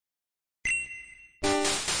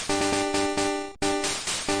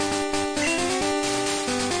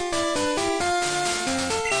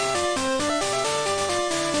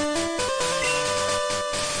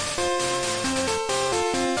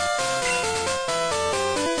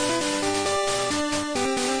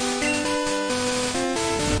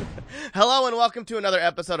Hello and welcome to another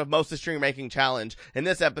episode of Most Extreme Ranking Challenge. In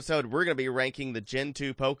this episode, we're going to be ranking the Gen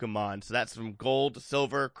 2 Pokemon. So that's from Gold,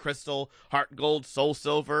 Silver, Crystal, Heart Gold, Soul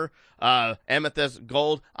Silver, Amethyst,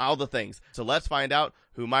 Gold, all the things. So let's find out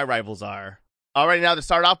who my rivals are. Alrighty, now to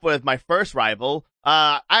start off with my first rival,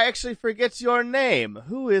 I actually forget your name.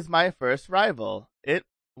 Who is my first rival?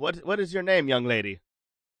 What is your name, young lady?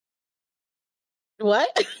 What?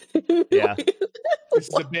 Yeah. This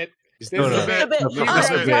is a bit. This is a bit.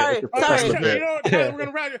 Sorry. You know what? We're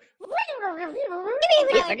gonna ride it.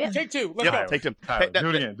 Take two. Let's go. Take two.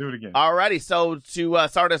 Do it again. Alrighty, so to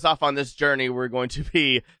start us off on this journey, we're going to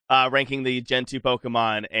be ranking the Gen 2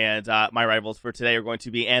 Pokemon, and my rivals for today are going to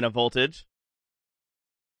be Anna Voltage.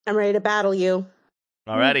 I'm ready to battle you.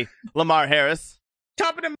 Alrighty. Lamar Harris.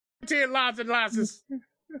 Top of the tier, lots and losses.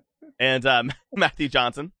 And Matthew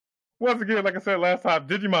Johnson. Once again, like I said last time,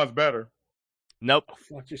 Digimon's better. Nope.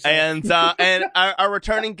 And our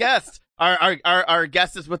returning guest, our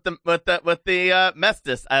guest is with the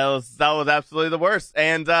Mestis. That was absolutely the worst.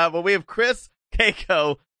 And we have Chris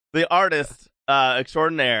Keiko, the artist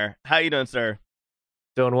extraordinaire. How you doing, sir?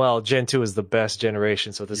 Doing well. Gen 2 is the best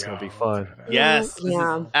generation, so this is going to be fun. Yes, this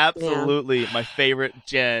is absolutely my favorite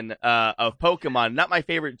gen of Pokemon. Not my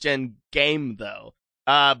favorite gen game, though.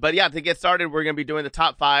 But yeah, to get started, we're going to be doing the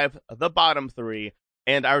top 5, the bottom 3.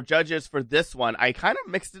 And our judges for this one, I kind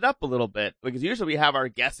of mixed it up a little bit, because usually we have our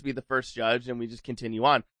guest be the first judge and we just continue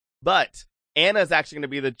on. But Anna is actually going to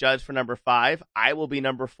be the judge for number 5. I will be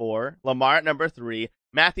number 4. Lamar at number 3.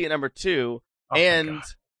 Matthew at number 2. And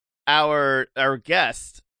our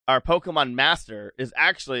guest, our Pokemon master, is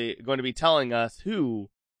actually going to be telling us who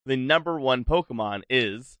the number 1 Pokemon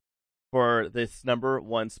is for this number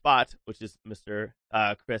 1 spot, which is Mr.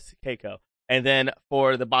 Chris Keiko. And then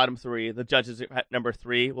for the bottom 3, the judges at number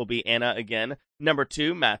 3 will be Anna again, number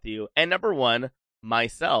 2, Matthew, and number 1,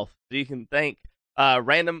 myself. So you can thank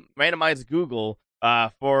randomized Google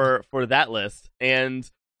for that list.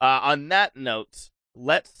 And on that note,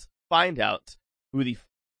 let's find out who the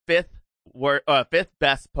fifth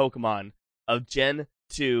best Pokemon of Gen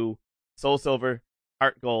 2, Soul Silver,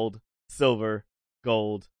 Heart Gold, Silver,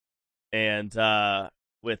 Gold, and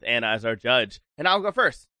with Anna as our judge. And I'll go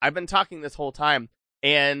first. I've been talking this whole time,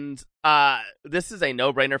 and this is a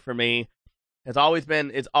no-brainer for me. It's always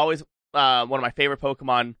one of my favorite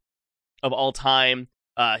Pokemon of all time.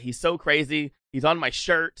 He's so crazy. He's on my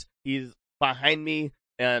shirt. He's behind me,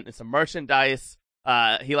 and it's a merchandise.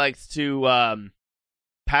 He likes to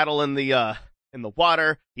paddle in the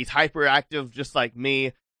water. He's hyperactive just like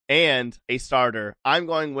me, and a starter. I'm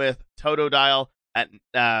going with Totodile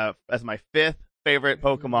as my 5th favorite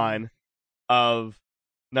Pokemon of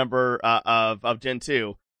Gen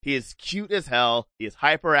 2. He is cute as hell. He is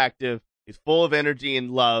hyperactive. He's full of energy and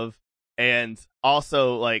love, and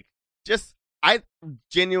also I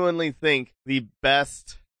genuinely think the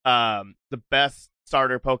best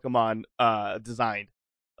starter Pokemon designed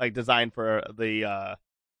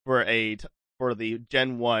for the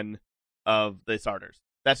Gen 1 of the starters.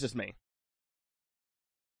 That's just me.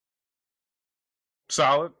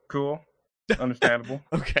 Solid, cool, understandable.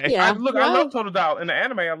 Okay. Yeah. I love Totodile. In the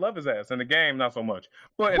anime, I love his ass. In the game, not so much.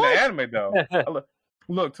 But in the anime, though,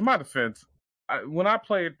 look, to my defense, when I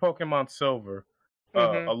played Pokemon Silver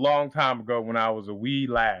a long time ago when I was a wee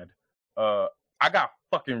lad, I got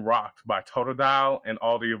fucking rocked by Totodile and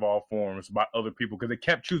all the evolved forms by other people because they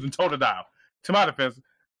kept choosing Totodile. To my defense,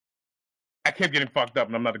 I kept getting fucked up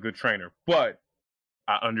and I'm not a good trainer. But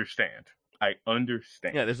I understand.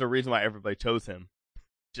 Yeah, there's a reason why everybody chose him.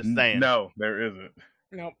 Just saying. No, there isn't.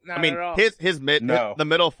 No, not at all. The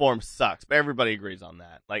middle form sucks, but everybody agrees on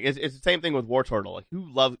that. Like it's the same thing with Wartortle. Like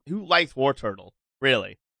who likes Wartortle?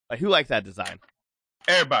 Really? Like who likes that design?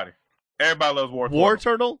 Everybody loves Wartortle.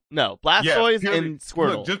 Wartortle? No, Blastoise and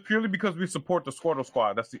Squirtle. Look, just purely because we support the Squirtle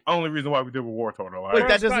squad. That's the only reason why we did with Wartortle. Right? Wait,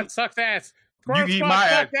 that doesn't sucks ass. You can eat my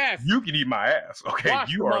ass. You can eat my ass. Okay,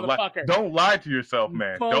 Watch you are don't lie to yourself,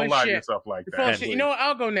 man. Don't lie to yourself like that. You know what?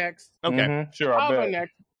 I'll go next. Okay, sure. I'll go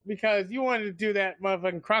next because you wanted to do that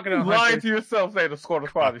motherfucking crocodile. You lying to yourself, say the Squirtle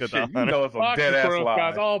squad is shit. You know it's a dead ass lie.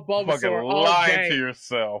 Guys, all Bulbasaur, fucking all lying day. to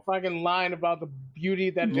yourself. Fucking lying about the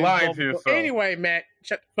beauty that lying to yourself. Anyway, Matt,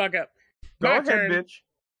 shut the fuck up. Go ahead, bitch.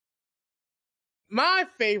 My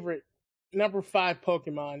favorite number 5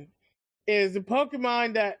 Pokemon is a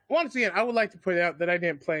Pokemon that, once again, I would like to put out that I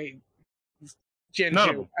didn't play Gen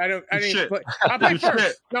 2. I didn't play. I played first.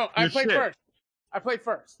 Shit. No, I played first. I played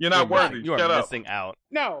first. You're not worthy. You are missing out.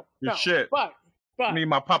 No, You're shit. But I need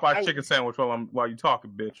my Popeye chicken sandwich while you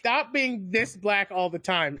talking, bitch. Stop being this black all the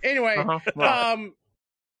time. Anyway, right.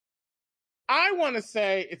 I want to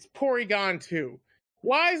say it's Porygon 2.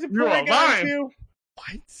 Why is it Porygon 2?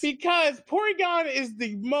 What? Because Porygon is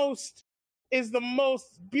the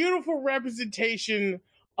most beautiful representation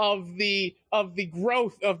of the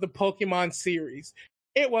growth of the Pokemon series.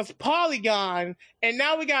 It was Polygon, and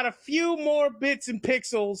now we got a few more bits and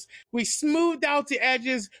pixels. We smoothed out the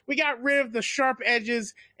edges. We got rid of the sharp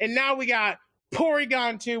edges, and now we got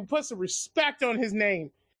Porygon 2. Put some respect on his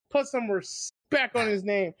name. Put some respect on his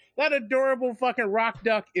name. That adorable fucking rock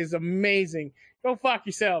duck is amazing. Go fuck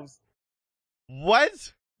yourselves. What?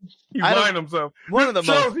 He's lying himself. One of the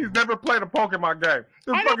shows he's never played a Pokemon game.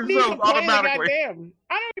 This fucking shows automatically. I don't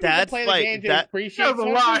even play the game to appreciate it. That's a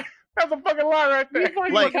lie. That's a fucking lie right there.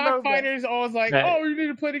 You fucking cockfighters always like, oh, you need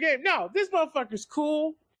to play the game. No, this motherfucker's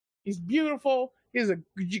cool. He's beautiful. He's a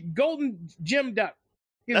golden gym duck.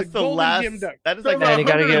 That's the last. Gym duck. That is like. Man, you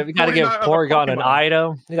gotta give Porygon an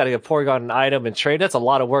item. You gotta give Porygon an item and trade. That's a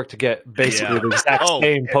lot of work to get basically the exact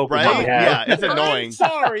same Pokemon. Right? Yeah, it's annoying. I'm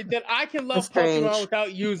sorry that I can love Pokemon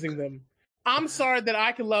without using them. I'm sorry that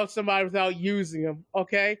I can love somebody without using them,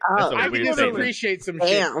 okay? I can just appreciate some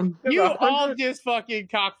shit. You all just fucking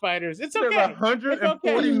cockfighters. It's okay. There's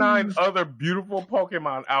 149 other beautiful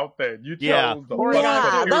Pokemon out there. You chose the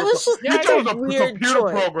computer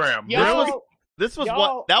program. This was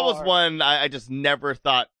one I just never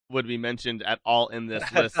thought would be mentioned at all in this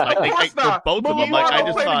list. For both of them. I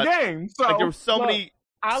just thought there were so many.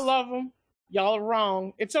 I love them. Y'all are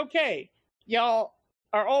wrong. It's okay. Y'all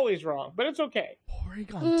are always wrong, but it's okay.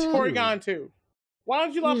 Porygon 2. Why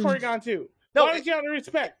don't you love Porygon 2? No, why don't you have the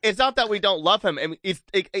respect? It's not that we don't love him. I mean,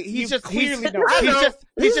 he's just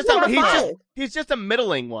a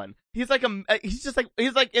middling one. He's like in the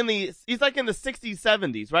 60s,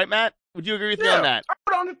 70s, right, Matt? Would you agree with me on that? I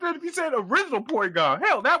would understand if you said original Porygon.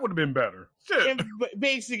 Hell, that would have been better. Shit. And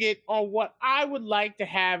basing it on what I would like to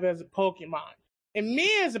have as a Pokemon. And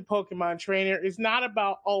me as a Pokemon trainer is not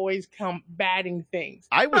about always combating things.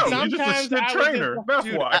 I would sometimes you're just a shit trainer. That's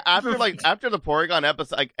why. After the Porygon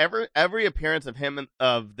episode, like every appearance of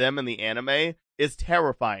them in the anime is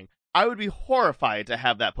terrifying. I would be horrified to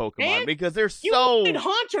have that Pokemon because they're so. You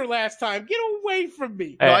Haunter last time. Get away from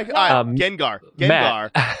me. No, Gengar.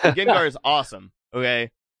 Gengar is awesome.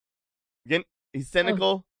 Okay, he's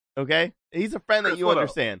cynical. Okay, he's a friend that you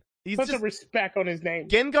understand. He's put some respect on his name.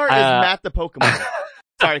 Gengar is Matt the Pokemon.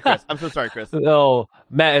 Sorry, Chris. I'm so sorry, Chris. No,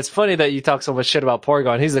 Matt, it's funny that you talk so much shit about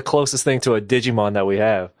Porygon. He's the closest thing to a Digimon that we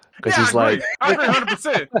have. Because he's I agree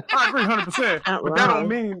 100%. I agree 100%. But that don't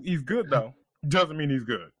mean he's good, though. Doesn't mean he's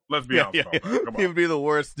good. Let's be honest. He would be the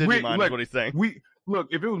worst Digimon, is what he's saying. Look,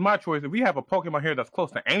 if it was my choice, if we have a Pokemon here that's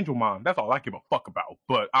close to Angelmon, that's all I give a fuck about.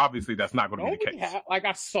 But obviously, that's not going to be the case.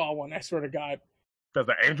 I saw one, I swear to God. There's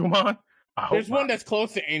an Angelmon? There's one that's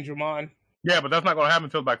close to Angelmon. Yeah, but that's not going to happen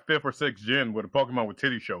until like 5th or 6th gen where the Pokemon with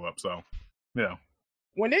titties show up, so, yeah.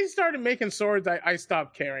 When they started making swords, I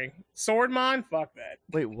stopped caring. Swordmon? Fuck that.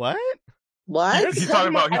 Wait, what? What? He's talking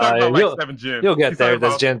about like 7th gen. You'll get there.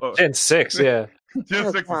 That's Gen 6, yeah.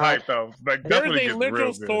 Gen 6 is hype, though. Like, there's a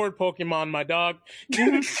literal sword Pokemon, my dog.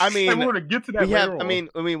 I mean, we're going to get to that later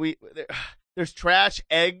on. There's trash,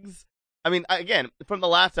 eggs. I mean, again, from the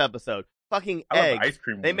last episode. Fucking eggs. Ice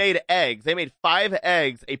cream they made eggs. They made 5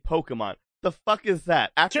 eggs a Pokemon. The fuck is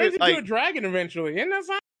that? Turns into a dragon eventually. Isn't that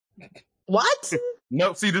something? What?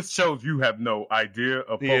 No, see, this shows you have no idea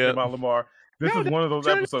of Pokemon, Lamar. This is one of those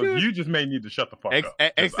episodes you just may need to shut the fuck up.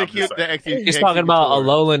 Execute the execute. He's talking about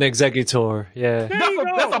Alolan Exeggutor. Yeah.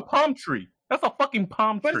 That's a palm tree. That's a fucking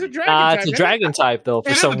palm tree. But it's a dragon type. It's a dragon type though,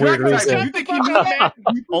 for some weird reason. You think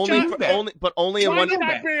only in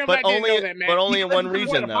one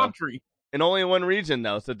region though. And only in one region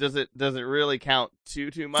though. So does it really count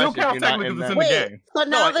too much? Still counts technically because it's in the game. So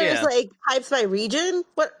now there's like types by region.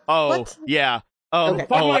 What? Oh what? Yeah. Oh, okay.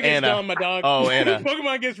 Pokemon gets Anna. dumb, my dog. Oh, Anna.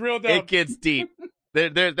 Pokemon gets real dumb. It gets deep.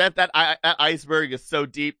 That iceberg is so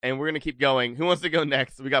deep, and we're gonna keep going. Who wants to go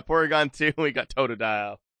next? We got Porygon 2, we got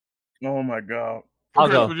Totodile. Oh my god. I'll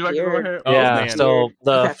go. Would you like to go ahead? Yeah. So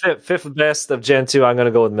the fifth best of Gen 2, I'm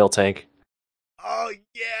gonna go with Miltank. Oh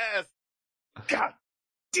yes. God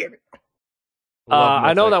damn it.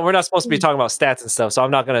 I know that we're not supposed to be talking about stats and stuff, so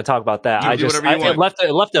I'm not going to talk about that. It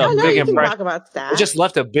left a big impression. It just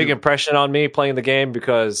left a big impression on me playing the game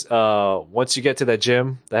because once you get to that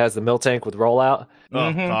gym that has the Miltank with rollout,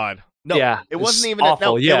 oh god, no, yeah, it wasn't even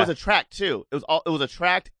awful. It was a track too. It was a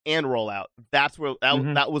track and rollout. That's where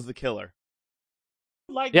that was the killer.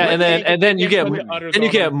 And then you get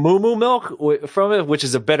Moo Moo Milk from it, which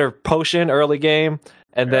is a better potion early game.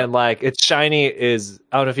 And then like its shiny is,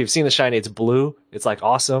 I don't know if you've seen the shiny, it's blue. It's like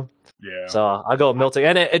awesome. Yeah. So I'll go with Miltank.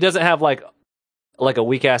 And it doesn't have like like a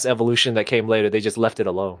weak ass evolution that came later. They just left it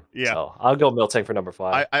alone. Yeah. So I'll go Miltank for number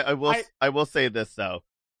 5. I will say this though.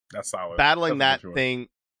 That's solid. Battling that thing,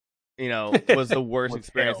 was the worst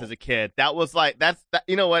experience as a kid. That was like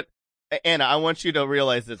you know what, Anna, I want you to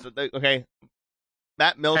realize this. Okay,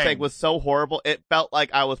 that Miltank was so horrible. It felt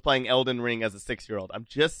like I was playing Elden Ring as a 6-year-old. I'm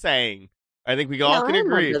just saying. I think we all can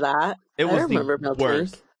agree. That. It was the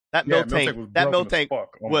worst. That Miltank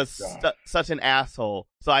was such an asshole.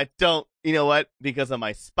 So I don't, you know what? Because of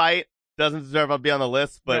my spite, doesn't deserve to be on the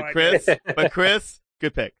list. But Chris,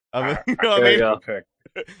 good pick. You know what I mean?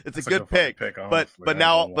 It's a good pick. But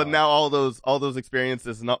now all those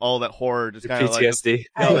experiences and all that horror just kind of like PTSD.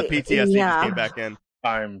 The PTSD just came back in.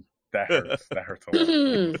 That hurts. That hurts a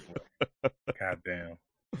lot. God damn.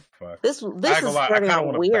 Fuck. This is starting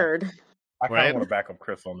out weird. I kind of want to back up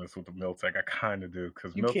Chris on this with the Miltank. I kind of do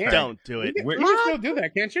because Miltank. Don't do it. You can still do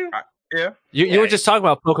that, can't you? Yeah. You were just talking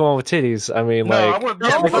about Pokemon with titties. I mean,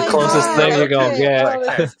 that's the closest thing you're going to get.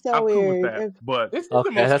 I'm cool with that. But this is the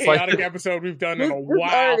most chaotic episode we've done in a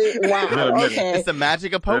while. Wow. Okay. It's the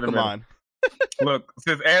magic of Pokemon. Look,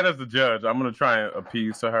 since Anna's the judge, I'm going to try and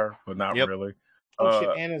appease to her, but not really.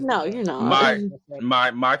 No, you're not.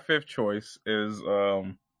 My fifth choice is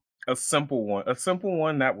a simple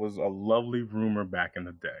one that was a lovely rumor back in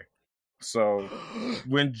the day. So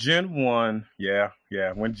when Gen 1,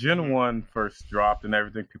 when Gen 1 first dropped and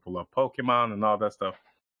everything, people love Pokemon and all that stuff.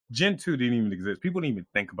 Gen 2 didn't even exist. People didn't even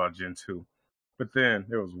think about Gen 2. But then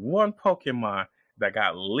there was one Pokemon that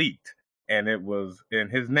got leaked, and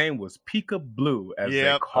his name was Pika Blue, as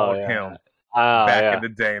they called him back in the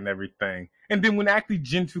day and everything. And then when actually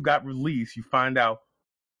Gen 2 got released, you find out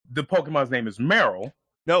the Pokemon's name is Meryl.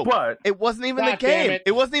 No, but it wasn't even the game.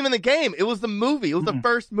 It wasn't even the game. It was the movie. It was the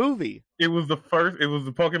first movie. It was the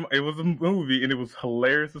Pokemon. It was a movie, and it was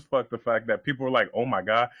hilarious as fuck. The fact that people were like, "Oh my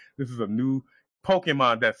god, this is a new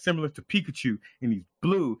Pokemon that's similar to Pikachu, and he's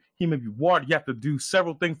blue. He may be water. You have to do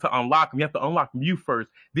several things to unlock him. You have to unlock Mew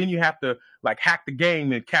first. Then you have to hack the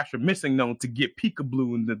game and capture Missing Known to get Pika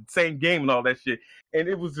Blue in the same game and all that shit. And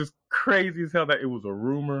it was just crazy as hell that it was a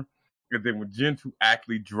rumor. And then when Gen 2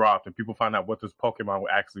 actually dropped and people found out what this Pokemon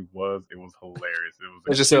actually was, it was hilarious. It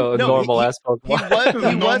was just a normal-ass Pokemon. He was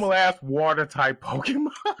a normal-ass water-type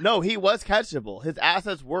Pokemon. No, he was catchable. His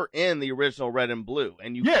assets were in the original Red and Blue.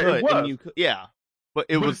 And you could. It was. And you could, but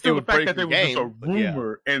it was still the fact that there was game, just a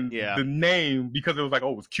rumor and the name, because it was like,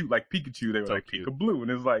 oh, it was cute like Pikachu. They were like Pika Blue.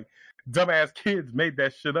 And it's like, dumbass kids made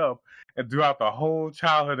that shit up. And throughout the whole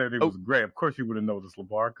childhood, and it was great. Of course, you would have noticed,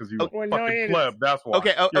 Labar, because you were fucking pleb. That's why.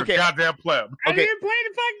 Okay. You're a goddamn pleb. I didn't play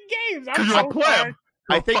the fucking games. Because you're a pleb.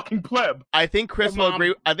 You're a fucking pleb. I think Chris will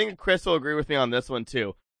agree. I think Chris will agree with me on this one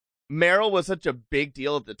too. Meryl was such a big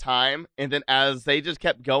deal at the time, and then as they just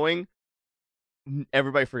kept going,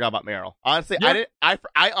 everybody forgot about Meryl. Honestly, I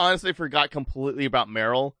honestly forgot completely about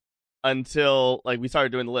Meryl until we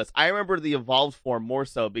started doing the list. I remember the evolved form more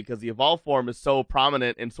so because the evolved form is so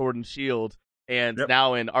prominent in Sword and Shield and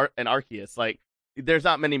now in Arceus. There's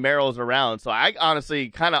not many Meryls around, so I honestly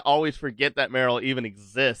kind of always forget that Meryl even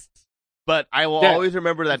exists. But I will always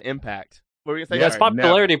remember that impact. What were you gonna say? Its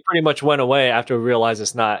popularity pretty much went away after we realized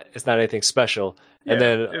it's not anything special. And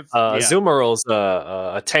then Azumarill's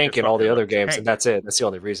a tank in all the other games, and that's it. That's the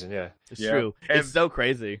only reason. Yeah, it's true. It's so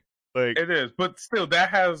crazy. It is, but still, that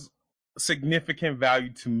has significant value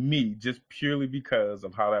to me just purely because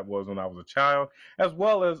of how that was when I was a child, as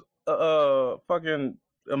well as fucking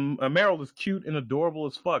Meryl is cute and adorable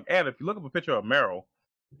as fuck. And if you look up a picture of Meryl,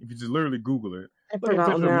 if you just literally Google it, look at a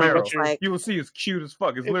picture of Meryl, you will see it's cute as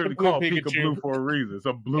fuck. It's literally called Pika Blue for a reason. It's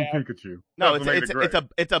a blue Pikachu. No,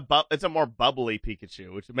 it's a more bubbly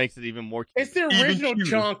Pikachu, which makes it even more cute. It's the original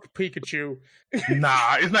chunk Pikachu.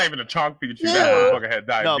 Nah, it's not even a chunk Pikachu. That motherfucker had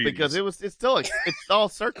diabetes. No, because it's all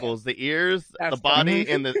circles. The ears, the body,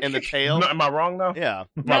 and the tail. No, am I wrong though? Yeah.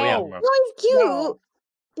 No, it's cute. No.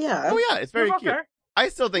 Yeah. Oh yeah, it's very cute. I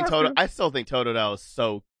still think Totodile is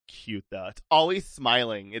so cute though. It's always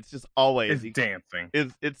smiling. It's just always dancing.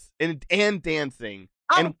 It's dancing.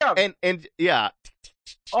 And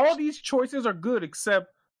all these choices are good except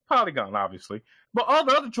Polygon, obviously. But all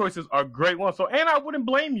the other choices are great ones. So, and I wouldn't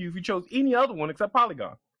blame you if you chose any other one except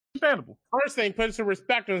Polygon. Understandable. First thing, put some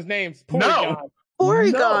respect on his name. Porygon.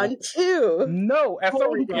 Porygon too. No, as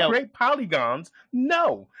someone who can create polygons,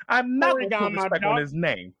 no, I'm not going to put respect on his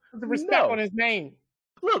name. Put the respect on his name.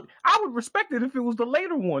 Look, I would respect it if it was the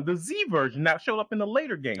later one, the Z version that showed up in the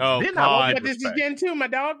later game. Oh, then God. But this is Gen 2, my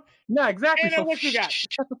dog. No, exactly. So what you got?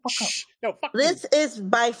 Shut the fuck up. No, fuck this is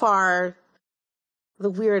by far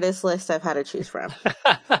the weirdest list I've had to choose from.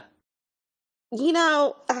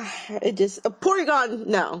 It just Porygon.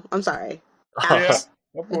 No, I'm sorry. Yeah.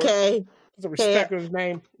 Okay. There's a respect of his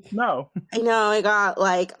name. No. I know I got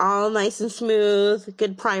like all nice and smooth,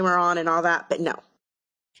 good primer on and all that, but no.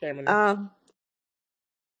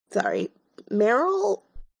 Sorry. Meryl?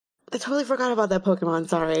 I totally forgot about that Pokemon,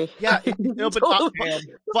 sorry. Yeah, but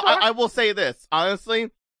I will say this. Honestly,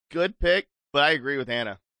 good pick, but I agree with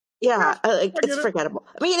Anna. Yeah, it's forgettable.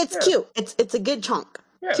 I mean, it's cute. It's a good chunk.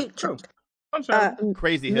 Yeah, cute chunk.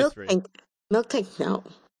 Crazy history. Milk Tank, no.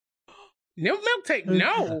 Milk Tank,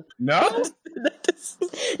 no. No?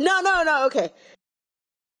 No, okay.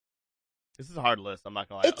 This is a hard list, I'm not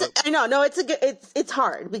gonna lie. I know, no, it's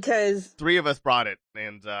hard because 3 of us brought it,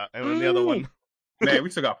 and the other one. Man,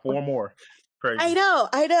 we still got 4 more. Crazy. I know.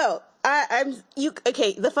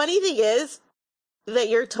 Okay, the funny thing is that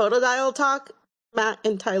your Totodile talk, Matt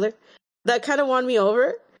and Tyler, that kind of won me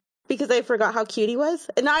over because I forgot how cute he was.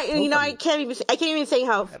 And I can't even say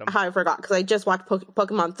how I forgot because I just watched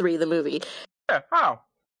Pokemon 3, the movie. Yeah, how?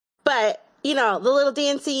 But, the little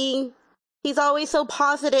dancing, he's always so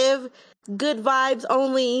positive, good vibes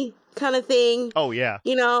only kind of thing. Oh, yeah.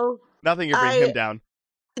 Nothing can bring him down.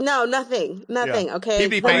 No, nothing. Yeah. Okay.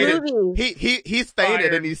 He he's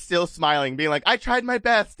faded and he's still smiling, being like, "I tried my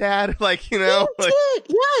best, Dad." Like, Yes.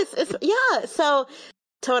 So,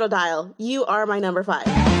 Totodile, you are my number 5.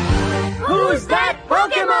 Who's that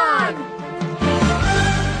Pokemon?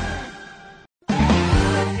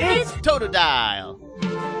 It's Totodile.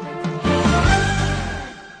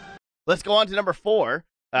 Let's go on to number 4,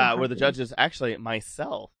 where the judge is actually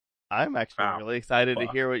myself. I'm actually really excited to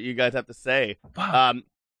hear what you guys have to say.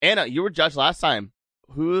 Anna, you were judged last time.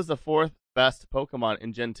 Who is the 4th best Pokemon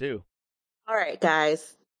in Gen 2? All right,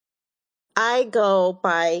 guys. I go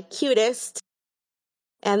by cutest,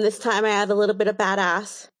 and this time I add a little bit of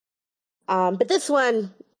badass. But this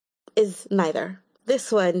one is neither.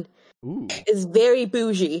 This one is very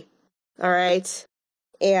bougie. All right,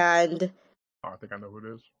 and I think I know who it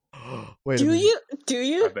is. Do you?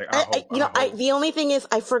 The only thing is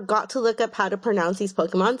I forgot to look up how to pronounce these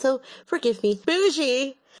Pokemon, so forgive me.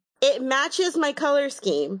 Bougie. It matches my color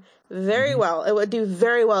scheme very well. It would do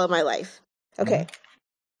very well in my life. Okay.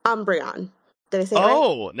 Umbreon. Did I say it right?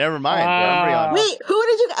 Oh, never mind. Umbreon. Wait, who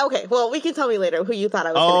did you... Okay, well, we can tell me later who you thought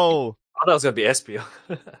I was going to... I thought it was going to be Espeon.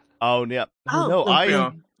 Oh, yeah.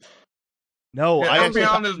 Umbreon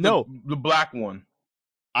is the black one.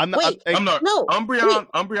 I'm not.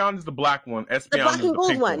 Umbreon is the black one. Espeon is the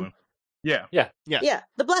pink one. Yeah.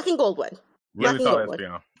 The black and gold one. Really thought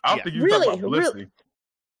Espeon. I don't think you thought about Felicity.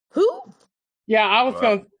 Who? Yeah,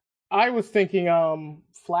 I was thinking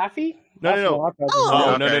Flaffy. No.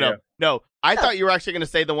 I thought you were actually going to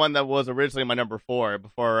say the one that was originally my number 4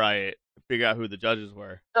 before I figure out who the judges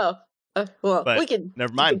were. Oh, well, we can.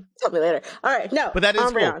 Never mind. Tell me later. All right, no. But that is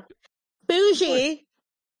cool. Bougie,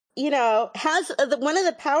 has one of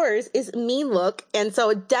the powers is mean look, and so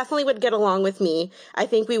it definitely would get along with me. I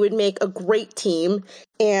think we would make a great team,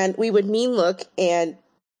 and we would mean look and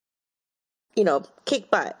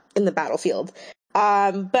kick butt in the battlefield.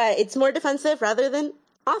 But it's more defensive rather than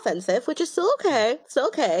offensive, which is still okay. Still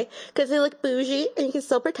okay, because they look bougie and you can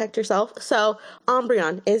still protect yourself. So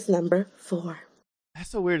Umbreon is number 4. That's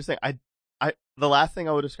so weird to say. The last thing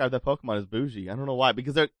I would describe that Pokemon is bougie. I don't know why,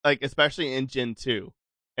 because they're like, especially in Gen 2.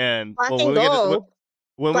 And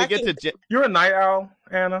when we get to Gen... You're a night owl,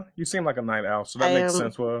 Anna. You seem like a night owl, so that makes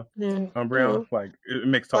sense. Umbreon, like it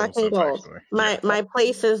makes total sense. Actually, my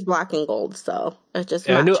place is black and gold, so it just.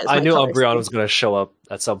 I knew Umbreon was going to show up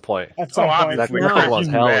at some point. That was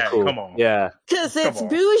hella cool. Come on, because it's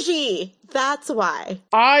bougie. That's why.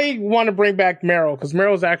 I want to bring back Meryl because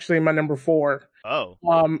Meryl is actually my number 4. Oh,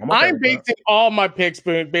 I'm basing all my picks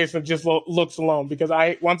based on just looks alone because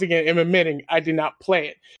I, once again, am admitting I did not play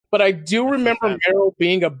it. But I do remember Meryl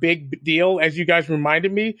being a big deal, as you guys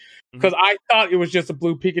reminded me, because I thought it was just a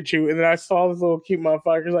blue Pikachu, and then I saw this little cute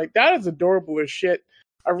motherfucker. Like, that is adorable as shit.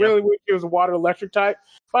 I really wish he was a water electric type,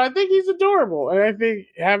 but I think he's adorable, and I think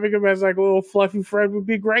having him as like a little fluffy friend would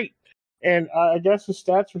be great. And I guess the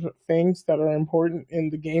stats are things that are important in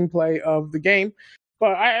the gameplay of the game.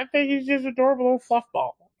 But I think he's just adorable little fluff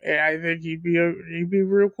ball. And I think he'd be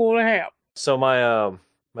real cool to have. So my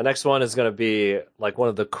next one is gonna be like one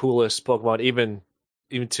of the coolest Pokemon, even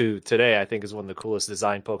to today. I think is one of the coolest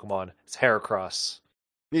designed Pokemon. It's Heracross.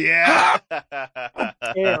 Yeah. God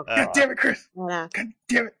damn it, Chris. God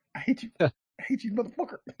damn it. I hate you. I hate you,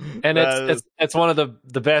 motherfucker. And it's one of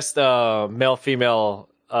the best male female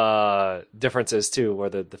differences too, where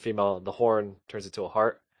the female, the horn turns into a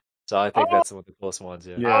heart. So I think that's one of the coolest ones.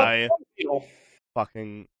 Yeah. I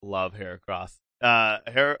fucking love Heracross.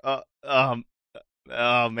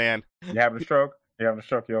 Oh man, you having a stroke? You having a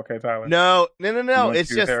stroke? You okay, Tyler? No. It's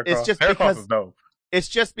just Heracross is dope. It's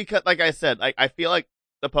just because, like I said, I feel like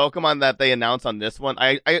the Pokemon that they announced on this one,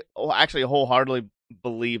 I actually wholeheartedly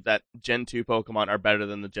believe that Gen 2 Pokemon are better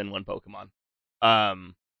than the Gen 1 Pokemon.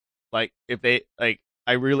 Like if they I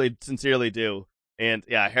really sincerely do. And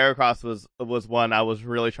yeah, Heracross was one I was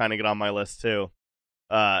really trying to get on my list too.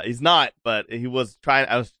 He's not, but he was trying.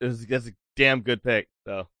 That's a damn good pick.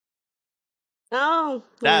 So. Oh,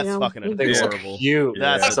 that's fucking adorable. Cute.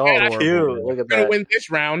 That's so adorable. Cute. Look at that. We're gonna win this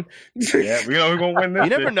round. Yeah, we're gonna win this. You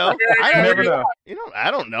never know. I never know.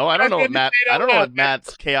 I don't know. I don't know what Matt. I don't know what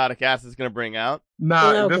Matt's chaotic ass is gonna bring out.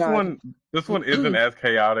 Nah, this one isn't as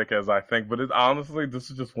chaotic as I think, but it's honestly, this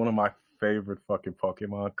is just one of my favorite fucking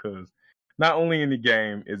Pokemon because not only in the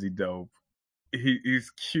game is he dope, he's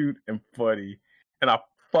cute and funny, and I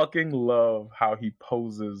fucking love how he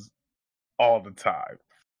poses all the time.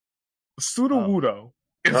 Sudowoodo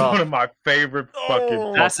is one of my favorite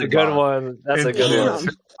fucking. That's Pokemon. A good one. That's a good one.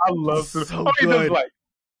 I love Sudowoodo. So good.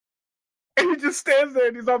 And he just stands there,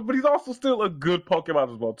 and but he's also still a good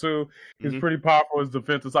Pokemon as well too. He's pretty powerful. His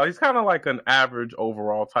defensive side. He's kind of like an average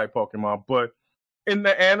overall type Pokemon, but in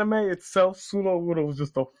the anime itself, Sudowoodo was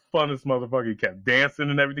just the funnest motherfucker. He kept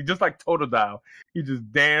dancing and everything, just like Totodile. He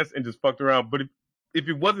just danced and just fucked around. But if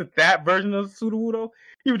it wasn't that version of Sudowoodo,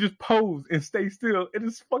 he would just pose and stay still. It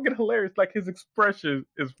is fucking hilarious. Like his expression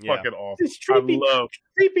is fucking awesome. This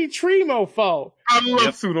creepy tree mofo. I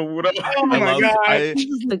love Sudowoodo. Oh my god!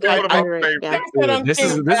 This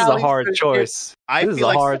is a hard choice. I feel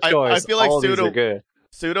like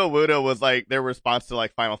Sudowoodo was like their response to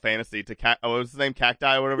like Final Fantasy to what was his name,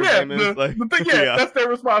 Cacti or whatever his name is. That's their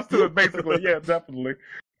response to it basically. Yeah, definitely.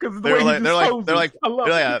 Because they're like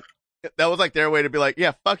that was like their way to be like,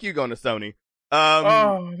 yeah, fuck you going to Sony.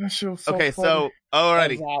 That shit was so okay, funny. so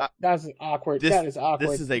alrighty, that's awkward. That is awkward.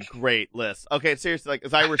 This is a great list. Okay, seriously, like,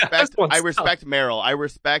 as I respect Meryl. I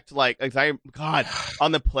respect God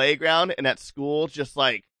on the playground and at school, just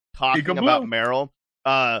like talking about Meryl.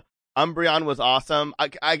 Umbreon was awesome.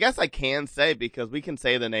 I guess I can say because we can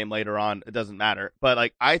say the name later on. It doesn't matter. But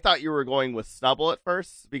like, I thought you were going with Snubbull at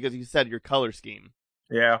first because you said your color scheme.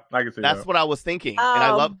 Yeah, I can see that. That's what I was thinking, and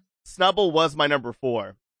I love Snubbull was my number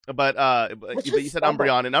 4. But you said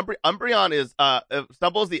Umbreon, and Umbreon is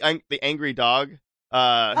Snubbull's the angry dog.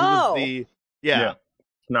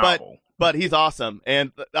 But he's awesome,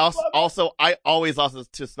 and also I always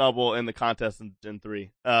lost to Snubbull in the contest in Gen 3.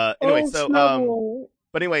 Umbreon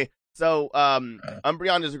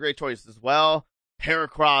is a great choice as well.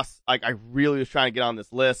 Heracross, like I really was trying to get on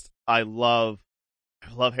this list. I love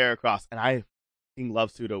Heracross, and I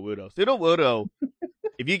love Sudowoodo. Sudowoodo,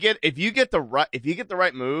 if you get the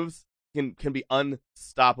right moves, can be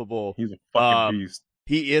unstoppable. He's a fucking beast.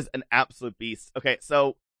 He is an absolute beast. Okay,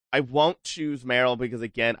 so I won't choose Meryl because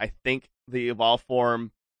again, I think the evolved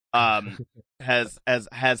form has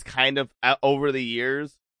kind of over the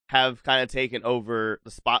years have kind of taken over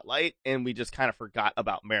the spotlight, and we just kind of forgot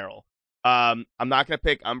about Meryl. I'm not gonna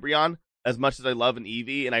pick Umbreon as much as I love an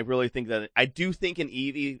Eevee, and I really think that I do think an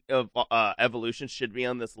Eevee of evolution should be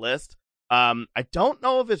on this list. I don't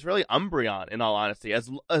know if it's really Umbreon, in all honesty.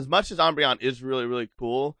 As much as Umbreon is really, really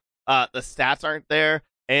cool, the stats aren't there,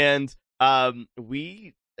 and I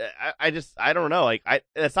don't know. Like,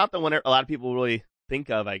 it's not the one a lot of people really think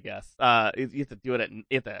of. I guess you have to do it you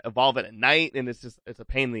have to evolve it at night, and it's a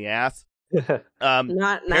pain in the ass.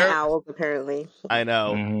 Not owls, apparently. I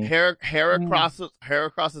know. Heracross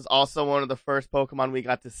is also one of the first Pokemon we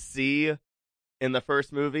got to see in the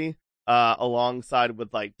first movie, alongside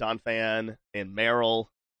with like Donphan and Meryl.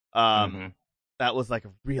 That was like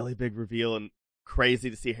a really big reveal and crazy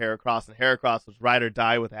to see Heracross. And Heracross was ride or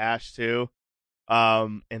die with Ash too,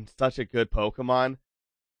 and such a good Pokemon.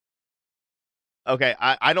 Okay,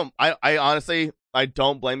 I honestly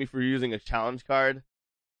don't blame you for using a challenge card.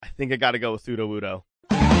 I think I gotta go with Sudowoodo.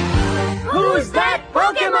 Who's that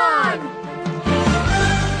Pokemon?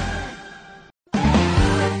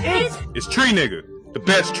 It's Tree Nigga, the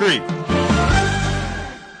best tree.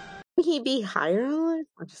 Would he be higher on the list?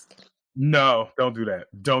 I'm just kidding. No, don't do that.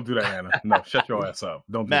 Don't do that, Hannah. No, shut your ass up.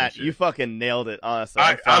 Don't do Matt, that shit. You fucking nailed it, honestly.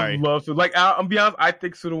 I'm sorry. I love to I'll be honest, I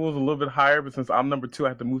think Sudowoodo's a little bit higher, but since I'm number 2, I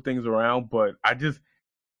have to move things around. But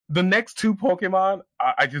the next 2 Pokemon,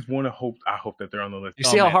 I just want to hope that they're on the list. You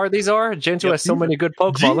see how hard these are? Gen 2 has so many good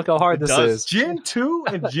Pokemon. Look how hard this is. Gen 2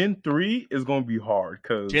 and Gen 3 is going to be hard.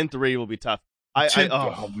 Cause Gen 3 will be tough.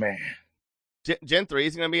 Oh, man. Gen 3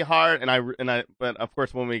 is going to be hard, but of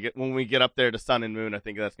course when we get up there to Sun and Moon, I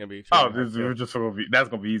think that's going to be. That's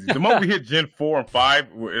going to be easy. The moment we hit Gen 4 and 5,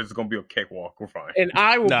 it's going to be a cakewalk. We're fine. And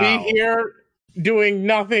I will be here doing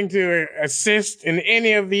nothing to assist in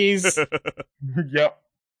any of these. Yep.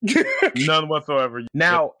 None whatsoever.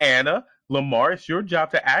 Now, Anna, Lamar, it's your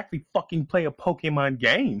job to actually fucking play a Pokemon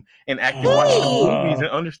game and actually watch the movies and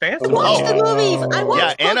understand some watch the movies. I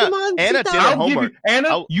watched Pokemon. Anna did her homework.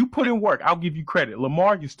 You put in work. I'll give you credit.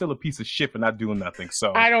 Lamar, you're still a piece of shit for not doing nothing.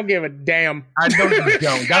 So I don't give a damn. I know you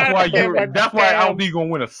don't. That's why I don't think you're gonna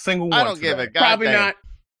win a single one. I don't give a goddamn. Probably not.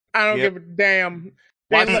 I don't give a damn.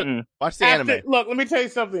 Watch the anime. Look, let me tell you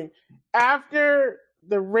something. After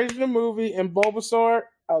the original movie and Bulbasaur,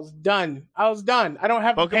 I was done. I don't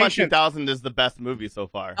have Pokemon 2000 is the best movie so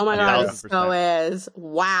far. Oh my god, it so is.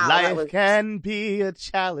 Wow. Life can be a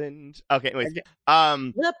challenge. Okay, anyways. The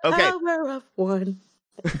power of one.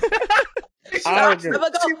 She watched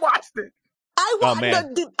it.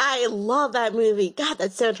 I love that movie. God,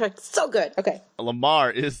 that soundtrack is so good. Okay.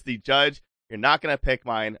 Lamar is the judge. You're not going to pick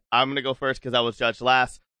mine. I'm going to go first because I was judged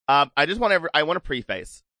last. I want to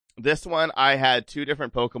preface. This one, I had two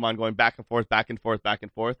different Pokemon going back and forth,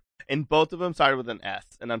 and both of them started with an S.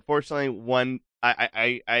 And unfortunately,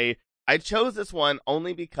 I chose this one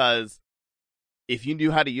only because if you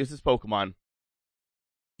knew how to use this Pokemon,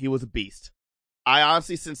 he was a beast. I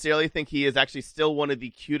honestly, sincerely think he is actually still one of the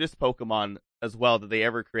cutest Pokemon as well that they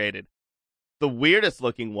ever created. The weirdest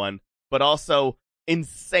looking one, but also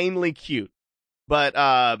insanely cute.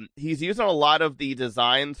 But he's using a lot of the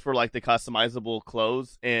designs for like the customizable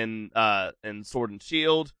clothes in Sword and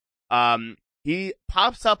Shield. He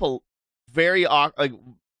pops up very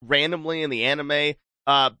randomly in the anime.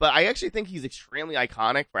 But I actually think he's extremely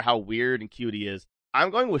iconic for how weird and cute he is. I'm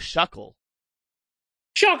going with Shuckle.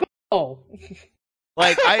 Shuckle.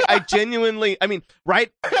 Like I genuinely, I mean,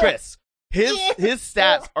 right, Chris? His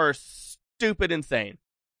stats are stupid insane.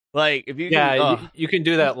 Like if you you can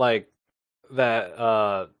do that like.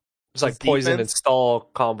 That it's like poison and stall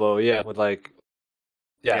combo, with like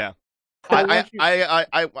I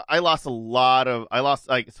lost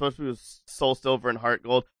especially with Soul Silver and Heart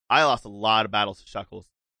Gold. I lost a lot of battles to Shuckles.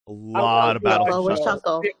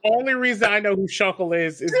 Shuckle. The only reason I know who Shuckle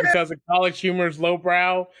is because of College Humor's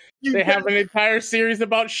Lowbrow. They have an entire series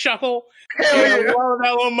about Shuckle. I love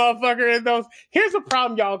that little motherfucker in those. Here's a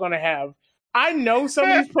problem y'all gonna have. I know some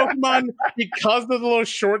of these Pokemon because of the little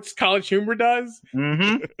shorts College Humor does.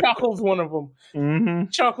 Mm-hmm. Shuckle's one of them. Mm-hmm.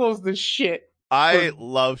 Shuckle's the shit. I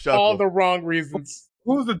love Shuckle. All the wrong reasons.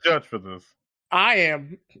 Who's the judge for this? I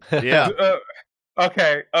am. Yeah.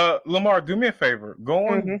 Okay. Lamar, do me a favor. Go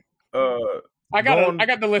on. I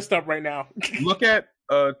got the list up right now. Look at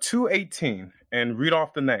 218 and read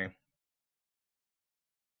off the name.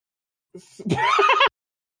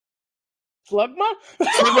 Slugma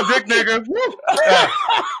dick nigga.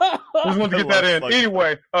 Just want to get that in.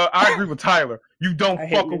 Anyway, I agree with Tyler. You don't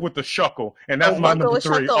fuck with the Shuckle, and that's my number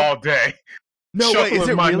 3 all day. No Shuckle way, is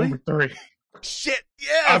it my really? number 3. Shit,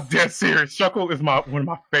 yes. I'm dead serious. Shuckle is one of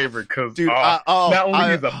my favorite because not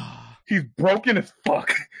only he's broken as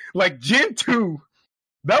fuck. Like Gen 2,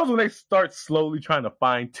 that was when they start slowly trying to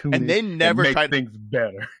fine tune and they never make things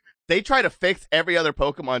better. They try to fix every other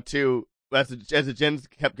Pokemon too. As the gens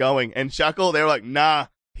kept going, and Shuckle, they were like, nah,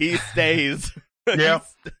 he stays. Yeah.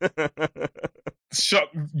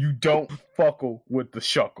 You don't fuckle with the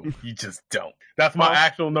Shuckle. You just don't. That's my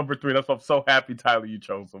actual number 3. That's why I'm so happy, Tyler, you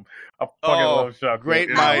chose him. I fucking love Shuckle. Great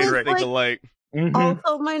minds think alike.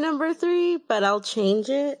 Also my number 3, but I'll change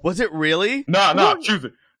it. Was it really? Nah, choose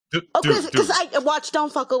it. Because I watched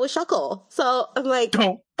Don't Fuckle with Shuckle. So I'm like,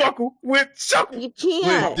 don't fuckle with Shuckle. You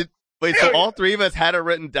can't. Wait, so all 3 of us had it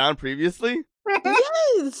written down previously?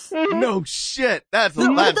 Yes. No shit. That's why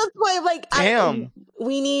I'm like, damn.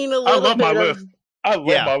 We need a little. I love my list. I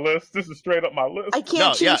love my list. This is straight up my list. I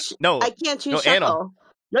can't choose. I can't choose Shuckle.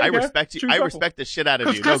 I respect you. I respect the shit out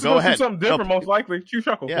of you. No, go ahead. Something different, most likely. Choose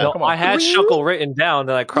Shuckle. Yeah. No, come on. I had Shuckle written down,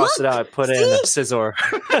 then I crossed it out. I put in Scizor.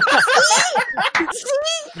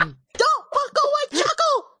 See? Don't fuckle with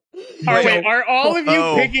Shuckle. Are all of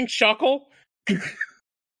you picking Shuckle?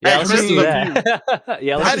 Yeah, let's just do that.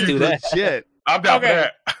 Let's do that. Shit. I'm down for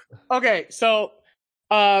that. Okay, so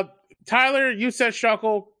Tyler, you said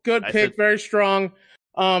Shuckle. Good pick, very strong.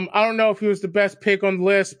 I don't know if he was the best pick on the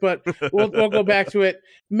list, but we'll go back to it.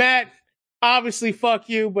 Matt, obviously, fuck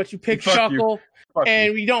you, but you picked Shuckle,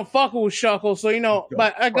 and we don't fuckle with Shuckle, so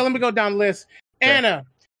But let me go down the list. Okay. Anna,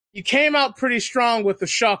 you came out pretty strong with the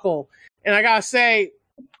Shuckle, and I gotta say,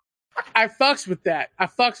 I fucks with that. I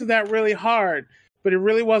fucks with that really hard, but it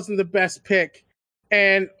really wasn't the best pick.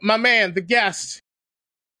 And my man, the guest,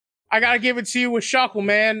 I gotta give it to you with Shuckle,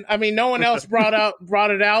 man. I mean, no one else brought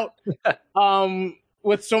it out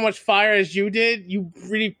with so much fire as you did. You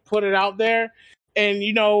really put it out there, and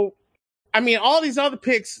I mean, all these other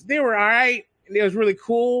picks, they were all right. It was really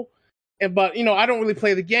cool. But, I don't really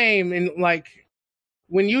play the game. And, like,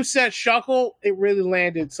 when you said Shuckle, it really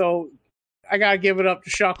landed. So I got to give it up to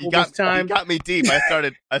Shuckle this time. You got me deep. I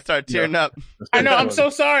started tearing up. I know. I'm so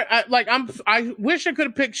sorry. I wish I could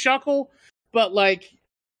have picked Shuckle, but, like,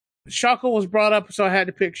 Shuckle was brought up, so I had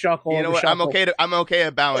to pick Shuckle. You know what? Shuckle. I'm okay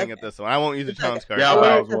at bowing at this one. I won't use a challenge card. Yeah,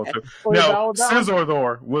 I was well too. No,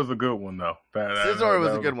 Scizor was a good one though. Scizor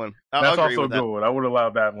was a good one. That's also a good one. I would have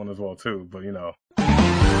allowed that one as well too. But who's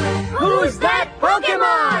that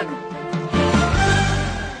Pokemon?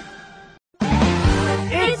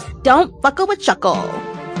 It's Don't Fuckle with Shuckle.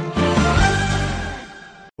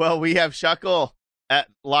 Well, we have Shuckle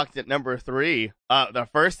locked at number 3. The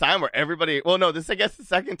first time where everybody, well, no, this I guess the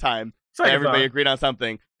second time everybody agreed on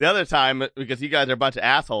something. The other time, because you guys are a bunch of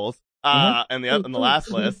assholes, in the last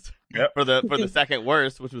list for the second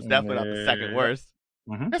worst, which was definitely not the second worst.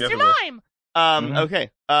 Mr. Mime. Okay.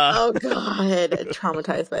 Oh God,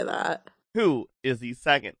 traumatized by that. Who is the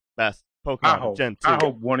second best Pokemon Gen 2? I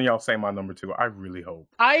hope one of y'all say my number 2. I really hope.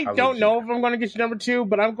 I don't know if I'm going to get you number 2,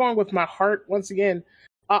 but I'm going with my heart once again.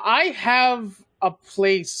 I have a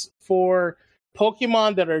place for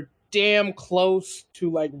Pokemon that are damn close to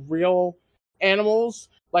like real animals.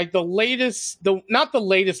 Like the latest, not the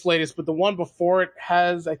latest, but the one before it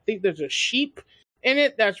has, I think there's a sheep in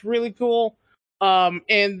it. That's really cool.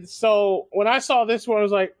 And so when I saw this one, I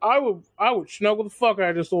was like, I would snuggle the fuck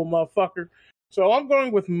out of this little motherfucker. So I'm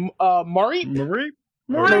going with Mareep. Mareep.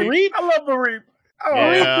 I love Mareep. Oh,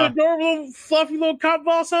 Mareep, the adorable, fluffy little cop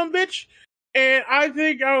ball son bitch. And I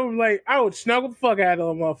think I would snuggle the fuck out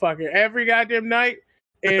of the motherfucker every goddamn night,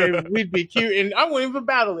 and we'd be cute. And I wouldn't even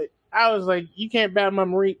battle it. I was like, you can't battle my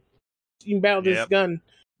Mareep. You can battle this gun.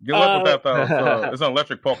 Good luck with that, though. It's an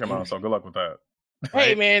electric Pokemon, so good luck with that.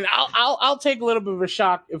 Hey, man, I'll take a little bit of a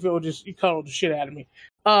shock if it will just cuddle the shit out of me.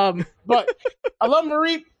 But I love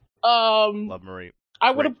Mareep. Love Mareep.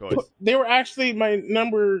 I would have. They were actually my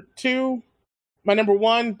number 2. My number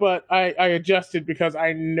 1, but I adjusted because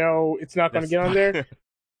I know it's not going to get on there.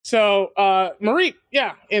 So, Mareep,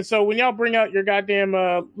 yeah. And so when y'all bring out your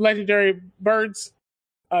goddamn legendary birds,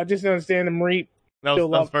 just understand the Mareep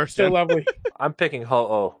still lovely. I'm picking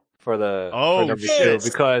Ho-Oh for number 2 shit.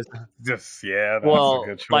 Because that's a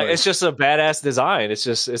good choice. Like it's just a badass design.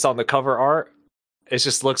 It's on the cover art. It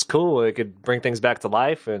just looks cool. It could bring things back to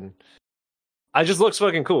life, and it just looks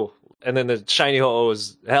fucking cool. And then the shiny Ho-Oh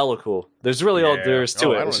is hella cool. There's really all there is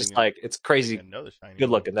to it. It's just like, it's crazy good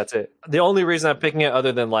looking. That's it. The only reason I'm picking it,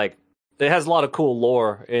 other than like, it has a lot of cool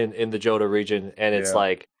lore in the Johto region. And it's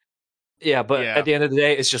like, at the end of the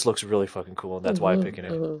day, it just looks really fucking cool. And that's why I'm picking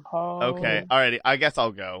it. Okay. Alrighty. I guess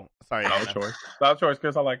I'll go. Sorry. Solid choice,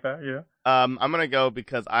 Chris. I like that. Yeah. I'm going to go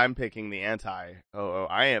because I'm picking the anti-Ho-Oh.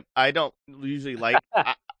 I don't usually like,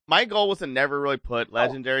 my goal was to never really put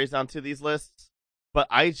legendaries onto these lists. But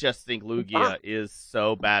I just think Lugia is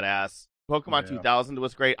so badass. Pokemon 2000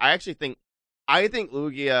 was great. I think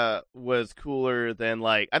Lugia was cooler than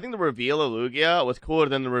I think the reveal of Lugia was cooler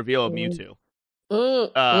than the reveal of Mewtwo.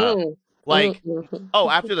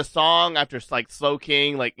 After the song, after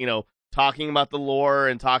Slowking, talking about the lore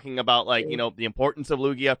and talking about the importance of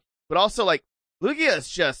Lugia, but also Lugia is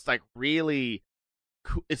just really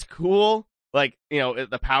it's cool.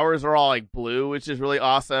 The powers are all blue, which is really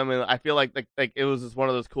awesome, and I feel like it was just one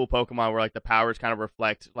of those cool Pokemon where the powers kind of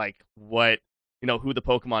reflect what who the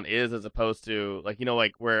Pokemon is, as opposed to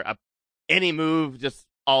where any move just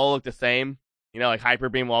all look the same. Hyper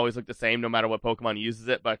Beam will always look the same no matter what Pokemon uses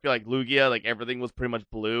it. But I feel like Lugia, everything was pretty much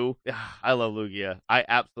blue. I love Lugia. I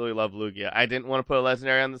absolutely love Lugia. I didn't want to put a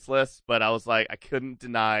legendary on this list, but I was I couldn't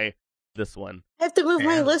deny this one. I have to move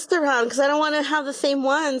my list around because I don't want to have the same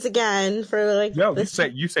ones again for No,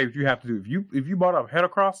 you say what you have to do. If you brought up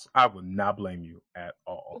Heracross, I would not blame you at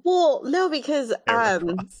all. Well, no, because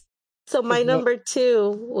so my number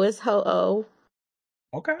 2 was Ho-Oh.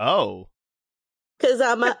 Okay. Oh. Because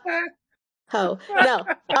I'm a Ho. No.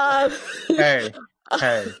 Hey.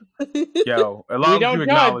 Yo, as long as you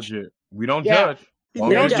acknowledge it. We don't judge.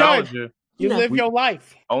 We don't judge. You live your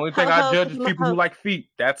life. Only thing I judge is people who like feet.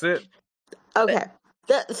 That's it. Okay.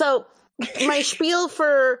 So my spiel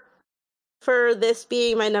for this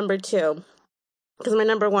being my number 2, because my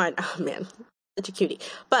number 1, oh man, such a cutie.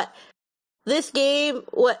 But this game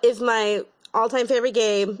is my all-time favorite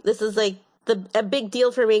game. This is a big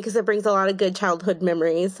deal for me because it brings a lot of good childhood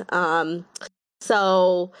memories.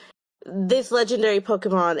 So this legendary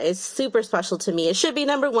Pokemon is super special to me. It should be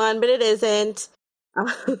number 1, but it isn't.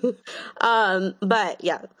 But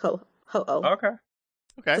yeah, Ho-Oh. Okay.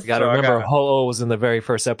 Okay. You gotta remember, Ho-Oh was in the very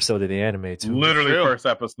first episode of the anime too. Literally first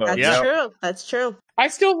episode. That's true. That's true. I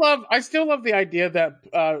still love the idea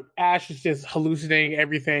that Ash is just hallucinating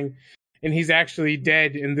everything, and he's actually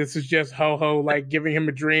dead, and this is just Ho-Oh like giving him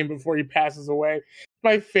a dream before he passes away.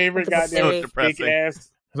 My favorite goddamn big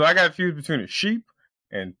ass. So I got to choose between a sheep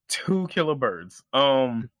and 2 killer birds.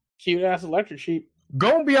 Cute ass electric sheep.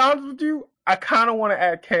 Gonna be honest with you, I kind of want to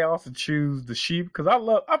add chaos and choose the sheep because I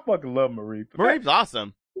fucking love Mareep. Mareep's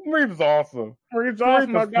awesome. Mareep is awesome. Mareep's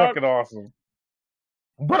awesome. Mareep is fucking awesome.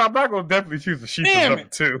 But I'm not gonna definitely choose the sheep as number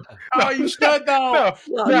 2. Oh, you should though.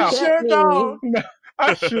 You should though. No,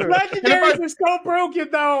 I should. Legendaries are so broken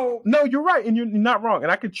though. No, you're right, and you're not wrong.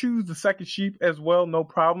 And I could choose the second sheep as well, no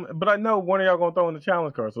problem. But I know one of y'all gonna throw in the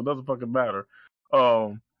challenge card, so it doesn't fucking matter.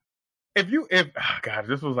 This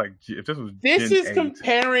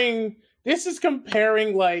is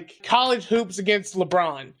comparing like college hoops against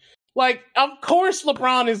LeBron. Like, of course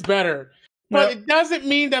LeBron is better, but it doesn't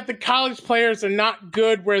mean that the college players are not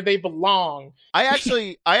good where they belong. I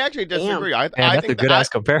actually disagree. I that's a good ass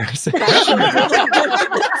comparison. That's good.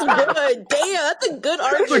 Damn, that's a good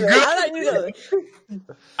argument.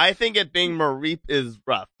 I think it being Mareep is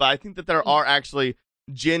rough, but I think that there are actually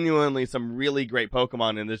genuinely some really great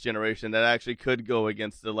Pokemon in this generation that actually could go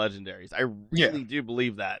against the legendaries. I really do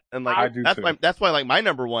believe that, and like that's why like my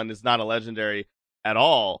number 1 is not a legendary at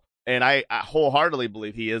all, and I wholeheartedly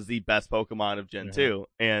believe he is the best Pokemon of Gen 2.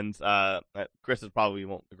 And Chris probably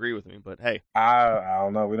won't agree with me, but hey, I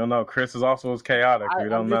don't know. We don't know. Chris is also as chaotic. We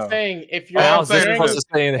don't know. Saying, if you're comparing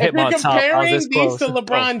these to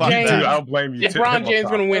LeBron James, I don't blame you. LeBron James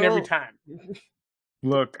going to win every time.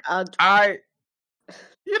 Look,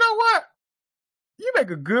 you know what? You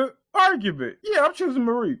make a good argument. Yeah, I'm choosing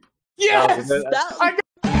Mareep. Yes!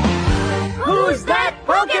 Who's that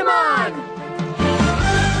Pokemon?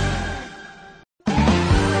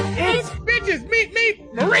 It's bitches, meet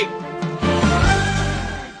Mareep!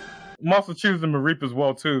 I'm also choosing Mareep as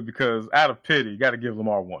well, too, because out of pity, you got to give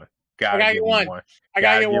Lamar 1. I gotta get one. I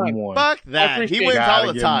gotta get one. Fuck that. He wins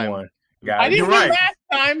all the time. I didn't win last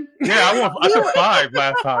time. Yeah, I said 5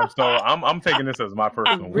 last time, so I'm taking this as my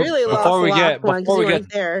personal. Really before we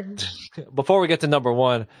get to number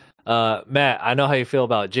 1, Matt, I know how you feel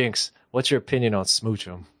about Jinx. What's your opinion on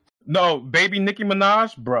Smoochum? No, baby Nicki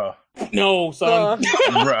Minaj, bruh. No, son.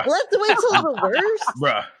 Bruh. Let's wait till the worst.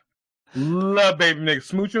 Bruh. Love baby Nick.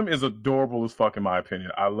 Smoochum is adorable as fuck in my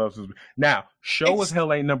opinion. I love Smoochum. Now, as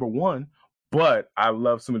hell ain't number 1. But I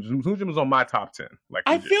love Smoochum. Smoochum is on my top 10. Like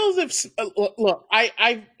I feel as if look,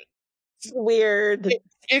 it's weird.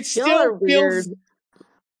 It still feels.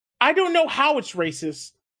 I don't know how it's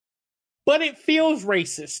racist, but it feels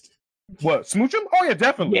racist. What, Smoochum? Oh yeah,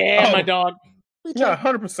 definitely. Yeah, my dog. Yeah,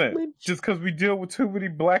 100%. Just because we deal with too many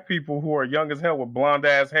black people who are young as hell with blonde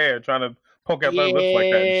ass hair trying to poke out their lips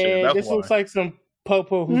like that and shit. That's this why. Looks like some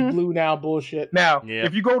Popo who's blue now bullshit. Now,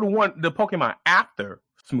 if you go to the Pokemon after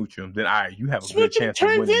Smoochum, then you have a good chance of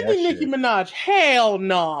winning that shit. turns into Nicki Minaj. Hell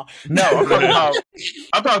no. No,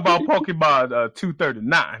 I'm talking about Pokemon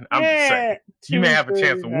 239. I'm just saying. You may have a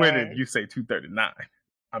chance of winning if you say 239.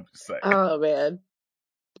 I'm just saying. Oh, man.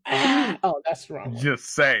 Oh, that's wrong.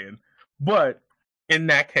 Just saying. But in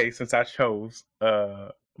that case, since I chose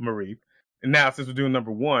Mareep, and now since we're doing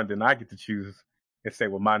number 1, then I get to choose and say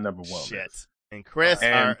what my number 1 is. And Chris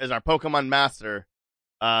is our Pokemon master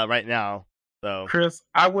right now. So, Chris,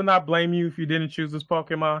 I would not blame you if you didn't choose this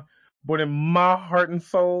Pokemon, but in my heart and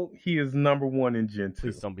soul, he is number 1 in Gen 2.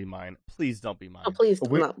 Please don't be mine. Please don't be mine. Oh, please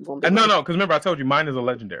don't be no, mine. No, because remember I told you mine is a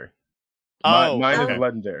legendary. Mine is a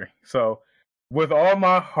legendary. So, with all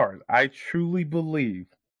my heart, I truly believe,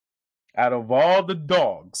 out of all the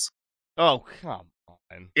dogs, come on,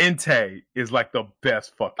 Entei is like the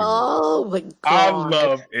best fucking. Oh my god! I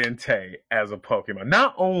love Entei as a Pokemon.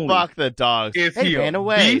 Not only fuck the dogs, is he ran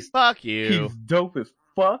away. Beast, fuck you. He's dope as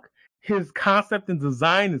fuck. His concept and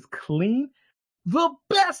design is clean. The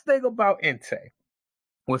best thing about Entei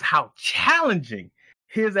was how challenging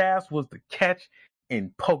his ass was to catch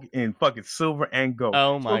in fucking Silver and Gold.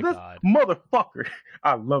 Oh my god, motherfucker!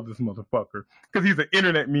 I love this motherfucker because he's an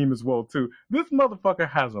internet meme as well too. This motherfucker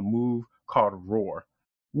has a move called Roar,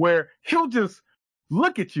 where he'll just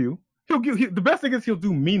look at you. The best thing is he'll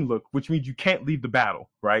do mean look, which means you can't leave the battle,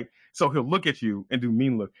 right? So he'll look at you and do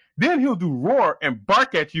mean look. Then he'll do Roar and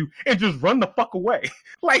bark at you and just run the fuck away.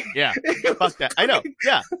 Like, yeah, fuck that. I know.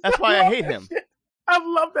 Yeah, that's why I hate him. I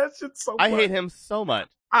love that shit so much. I hate him so much.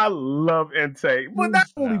 I love Entei. But not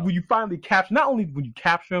only when you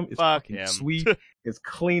capture him, it's Fuck fucking him. sweet, it's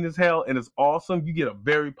clean as hell, and it's awesome. You get a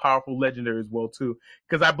very powerful legendary as well, too.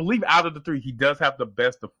 Because I believe out of the three, he does have the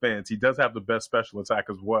best defense. He does have the best special attack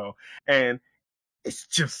as well. And it's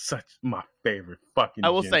just such my favorite fucking I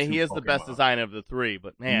will Gen say 2 he is Pokemon. the best designer of the three,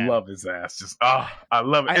 but man. Love his ass. Just, I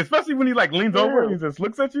love it. Especially when he like leans over and he just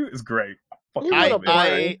looks at you. It's great.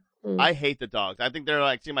 I hate the dogs. I think they're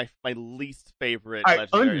like my least favorite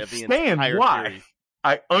legendary of the entire series.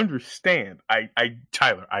 I understand.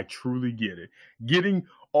 Tyler, I truly get it. Getting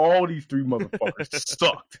all these three motherfuckers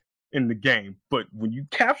sucked in the game. But when you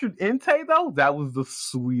captured Entei, though, that was the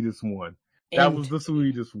sweetest one. That was the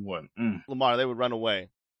sweetest one. Lamar, they would run away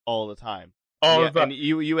all the time. All the time. And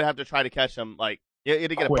you would have to try to catch them. Like, you had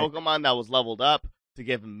to get a Pokemon that was leveled up to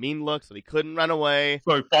give him mean looks so he couldn't run away.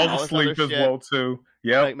 So he falls asleep as well, too.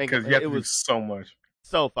 Yeah, because you have to do so much.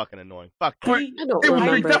 So fucking annoying. Fuck that. I don't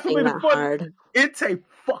remember definitely that hard. Entei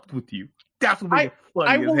fucked with you. That's what made it funny.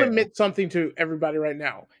 I will admit something to everybody right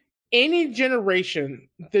now. Any generation,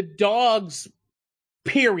 the dogs,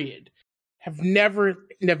 period, have never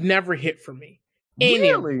hit for me. Any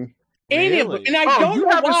of them. And I don't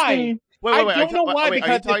know why. Wait. I don't know why.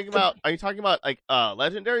 Because are you talking about like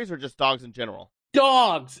legendaries or just dogs in general?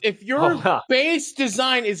 Dogs. If your base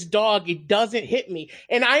design is dog, it doesn't hit me.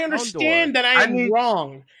 And I understand that I am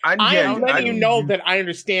wrong. I'm letting you know that I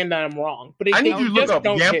understand that I'm wrong. But I need you to look up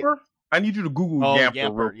Yamper. I need you to Google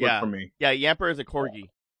Yamper real quick for me. Yeah, Yamper is a corgi.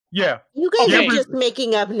 Yeah. You guys are just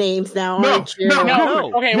making up names now, aren't you?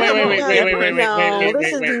 No. Okay, wait. No,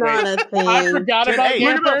 this is not a thing. I forgot about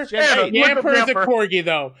Yamper. Yamper is a corgi,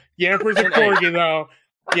 though. Yamper's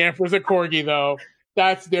a corgi, though.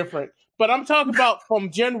 That's different. But I'm talking about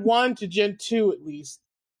from Gen 1 to Gen 2, at least.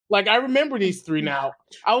 Like, I remember these three now.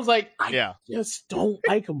 I was like, I just don't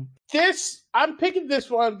like them. I'm picking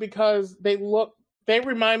this one because they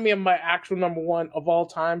remind me of my actual number one of all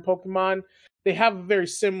time Pokemon. They have a very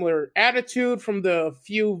similar attitude from the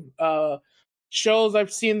few shows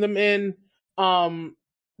I've seen them in.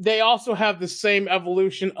 They also have the same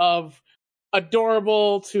evolution of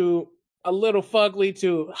adorable to a little fugly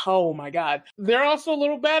to, oh my god. They're also a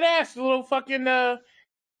little badass, a little fucking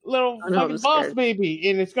boss baby.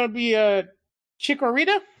 And it's going to be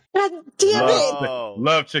Chikorita. God damn it.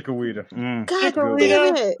 Love Chikorita. God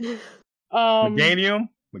damn it.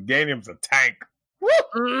 Meganium's a tank.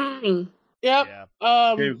 Yep. Yeah.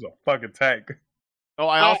 He was a fucking tank. Oh,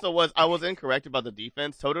 I was incorrect about the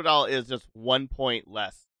defense. Totodile is just 1 point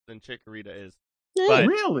less than Chikorita is. But,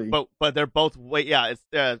 really? But they're both it's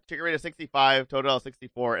Chikorita 65, Totodile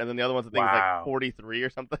 64, and then the other one's I think is like 43 or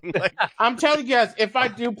something. Like I'm telling you guys, if I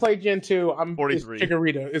do play Gen 2, 43.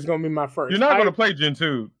 Chikorita is going to be my first. You're not going to play Gen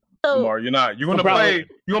 2, Lamar. You're not. You're going to play.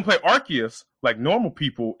 You're going to play Arceus like normal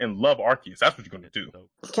people and love Arceus. That's what you're going to do.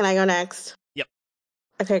 Can I go next? Yep.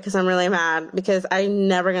 Okay, because I'm really mad because I'm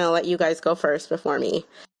never going to let you guys go first before me.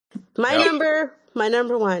 My number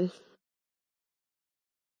one.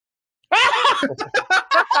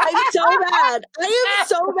 I'm so mad. I am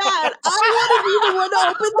so mad. I want to be the one to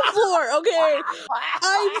open the floor, okay?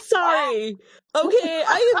 I'm sorry. Okay,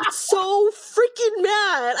 I am so freaking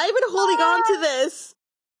mad. I've been holding on to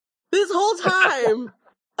this whole time.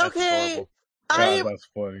 Okay? That's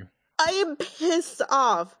funny. I am pissed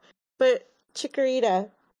off. But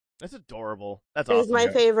Chikorita. That's adorable. That's awesome. Is my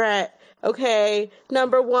favorite. Okay,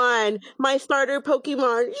 number one, my starter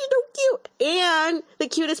Pokemon. You know, cute. And the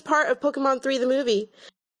cutest part of Pokemon 3, the movie.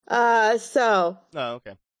 Oh,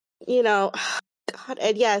 okay. You know, God,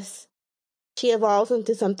 and yes, she evolves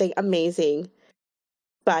into something amazing.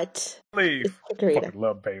 But Bayleaf. Fucking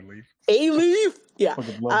love Bayleaf. Bayleaf? Yeah.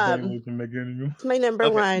 Fucking love Bayleaf and Meganium. My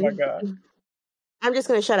number one. Oh my God. I'm just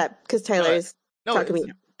going to shut up because Tyler's talking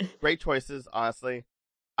me. Great choices, honestly.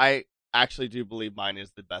 I actually do believe mine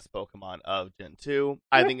is the best Pokemon of Gen 2.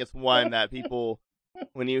 I think it's one that people,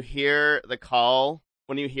 when you hear the call,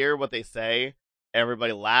 when you hear what they say,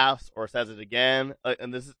 everybody laughs or says it again.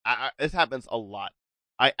 And this happens a lot.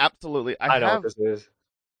 I know what this is.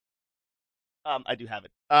 I do have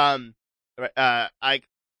it.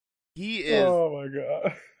 He is. Oh my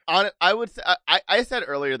God. I would say I said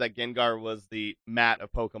earlier that Gengar was the Matt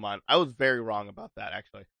of Pokemon. I was very wrong about that,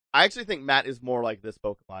 actually. I actually think Matt is more like this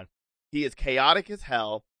Pokemon. He is chaotic as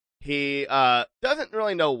hell. He doesn't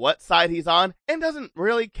really know what side he's on and doesn't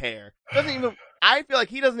really care. I feel like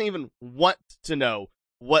he doesn't even want to know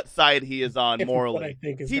what side he is on morally.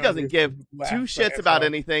 He doesn't give two shits about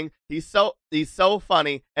anything. He's so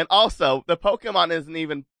funny. And also, the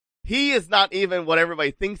Pokemon he is not even what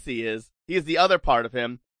everybody thinks he is. He is the other part of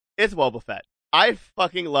him. It's Wobbuffet. I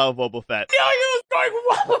fucking love Wobble Fett. No, you was going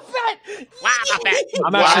Wobble Fett.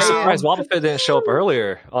 I'm actually surprised Wobble Fett didn't show up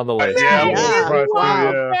earlier on the list. Matthew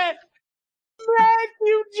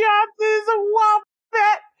Johnson is a Wobble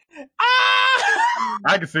Fett.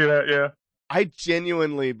 I can see that. Yeah, I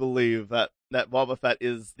genuinely believe that Wobble Fett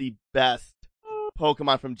is the best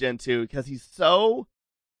Pokemon from Gen 2 because he's so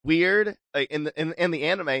weird. Like in the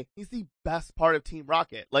anime, he's the best part of Team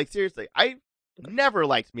Rocket. Like seriously, I never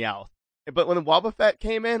liked Meowth, but when Wobble Fett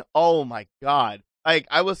came in, oh my god! Like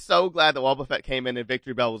I was so glad that Wobble Fett came in and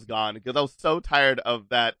Victory Bell was gone because I was so tired of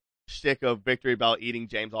that shtick of Victory Bell eating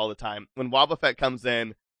James all the time. When Wobble Fett comes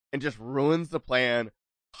in and just ruins the plan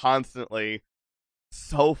constantly,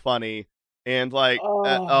 so funny. And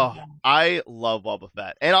I love Wobble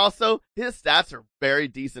Fett. And also, his stats are very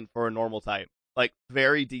decent for a normal type. Like,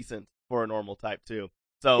 very decent for a normal type, too.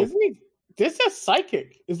 So, this is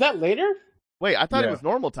psychic. Is that later? Wait, I thought it was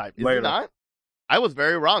normal type. Is it not? I was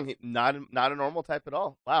very wrong. Not a normal type at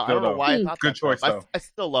all. Wow, I don't know why I thought Good that. Choice, though. I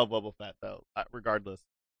still love Wobble Fett, though, regardless.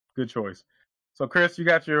 Good choice. So, Chris, you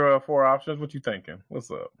got your 4 options. What you thinking? What's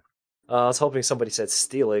up? I was hoping somebody said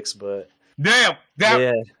Steelix, but... Damn!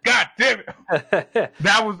 God damn it!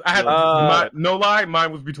 That was no lie.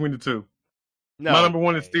 Mine was between the two. No, my number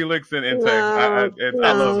one is Steelix and Entei.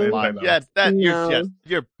 I love Entei. Yes,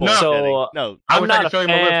 you're bullshitting. So, I'm not a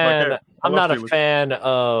fan. I'm not a fan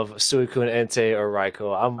of Suicune, Entei, or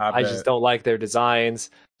Raikou. I just don't like their designs.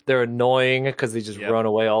 They're annoying because they just run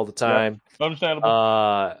away all the time. Yep. Understandable.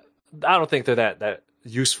 I don't think they're that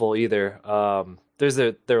useful either.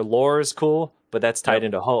 Their lore is cool, but that's tied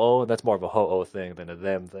into Ho-Oh. That's more of a Ho-Oh thing than a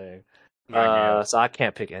them thing. So I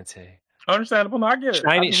can't pick Entei. Understandable. No, I get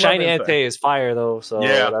it. Shiny Entei is fire though, so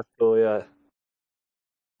that's cool. Yeah.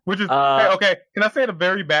 Which is okay. Can I say the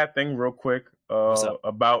very bad thing real quick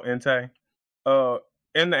about Entei?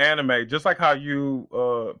 In the anime, just like how you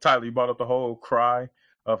Tyler, you brought up the whole cry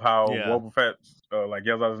of how Wobble Fett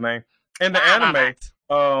yells out his name. In the anime,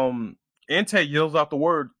 Entei yells out the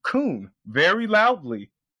word "coon" very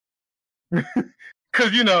loudly.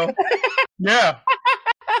 Cause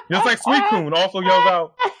just like Suicune also yells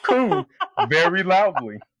out "coon" very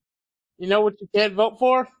loudly. You know what you can't vote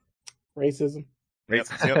for? Racism. Yep.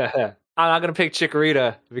 I'm not gonna pick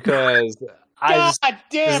Chikorita because I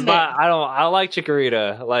like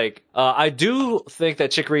Chikorita. Like I do think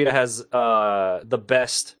that Chikorita has the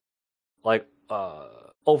best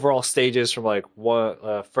overall stages from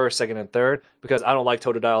first, second, and third because I don't like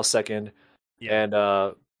Totodile second, and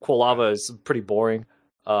Quilava is pretty boring.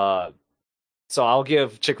 So I'll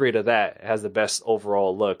give Chikorita that. It has the best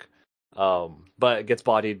overall look, but it gets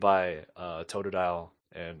bodied by Totodile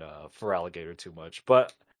and Feraligatr too much.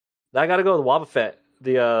 But I got to go with Wobbuffet.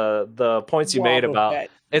 The points you made about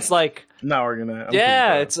it's like not arguing that.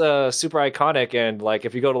 It's super iconic, and like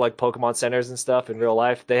if you go to like Pokemon centers and stuff in real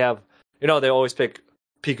life, they have they always pick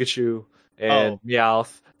Pikachu and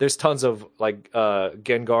Meowth. There's tons of like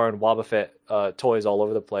Gengar and Wobbuffet toys all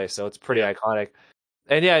over the place, so it's pretty iconic.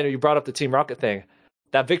 And you brought up the Team Rocket thing.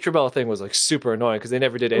 That Victory Bell thing was like super annoying because they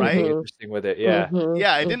never did anything interesting with it. Yeah,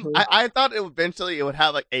 I didn't. I thought eventually it would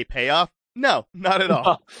have like a payoff. No, not at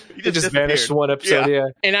all. It just vanished one episode. Yeah,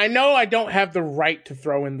 and I know I don't have the right to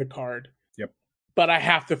throw in the card. Yep, but I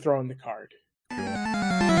have to throw in the card.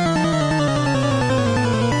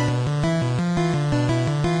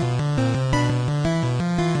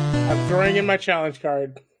 I'm throwing in my challenge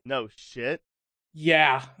card. No shit.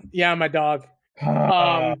 Yeah, my dog.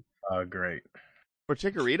 Great. For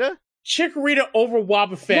Chikorita? Chikorita over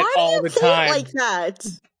Wobbuffet all the time. Why do you say it like that?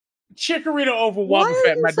 Chikorita over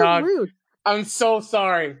Wobbuffet, my dog. Rude? I'm so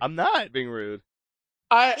sorry. I'm not being rude.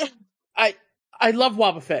 I love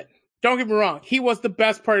Wobbuffet. Don't get me wrong. He was the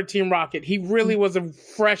best part of Team Rocket. He really was a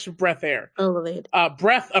fresh breath of air.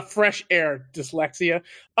 Breath of fresh air. Dyslexia.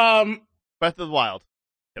 Breath of the Wild.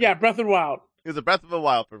 Yep. Yeah, Breath of the Wild. He was a Breath of the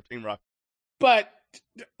Wild for Team Rocket. But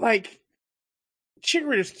like,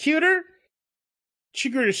 Chikorita's cuter.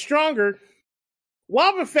 Chikorita's stronger.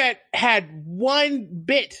 Wobbuffet had one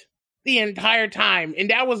bit the entire time, and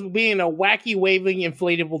that was being a wacky, waving,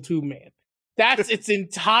 inflatable tube man. That's its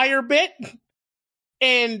entire bit.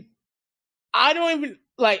 And I don't even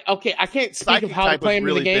okay, I can't speak Psychic of how to play him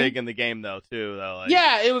really in the game. Big in the game though, too. Though,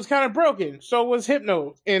 yeah, it was kind of broken. So was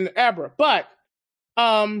Hypno and Abra, but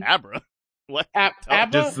Abra. What? Abra?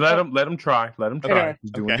 Just let him try. Let him try. Anyway.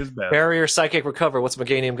 He's doing his best. Barrier Psychic Recover. What's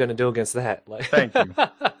Meganium going to do against that? Thank you.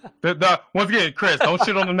 Once again, Chris, don't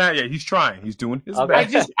shit on him that yet. He's trying. He's doing his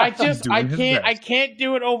best. I can't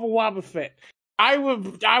do it over Wobbuffet. I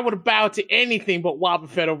would bow to anything but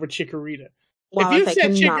Wobbuffet over Chikorita.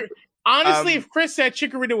 Honestly, if Chris said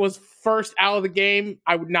Chikorita was first out of the game,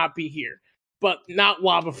 I would not be here. But not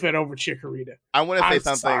Wobbuffet over Chikorita. I want to say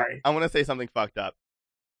something. Sorry. I want to say something fucked up.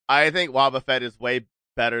 I think Wobbuffet is way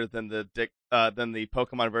better than the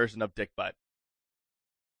Pokemon version of Dick Butt.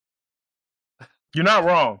 You're not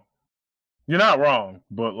wrong.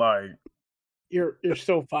 But like, you're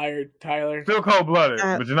so fired, Tyler. Still cold blooded,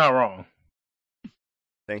 but you're not wrong.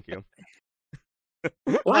 Thank you.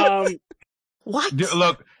 What?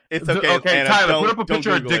 Look, it's okay. Okay, Anna, Tyler, put up a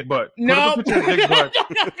picture of Dick Butt. No,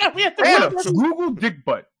 Anna, Google Dick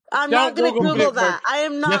Butt. I'm not going to Google that. I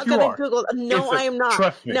am not going to Google. No, I am not.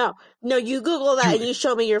 Trust me. No, you Google that and you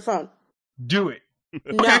show me your phone. Do it.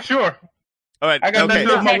 No. Okay, sure. All right. I got nothing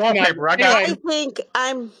to do with my wallpaper. I think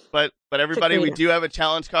I'm. But everybody, we do have a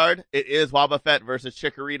challenge card. It is Wobbuffet versus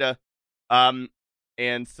Chikorita.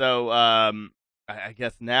 And so I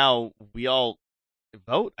guess now we all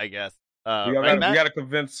vote. I guess. We got to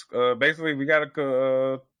convince. Basically, we got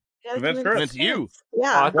to convince you.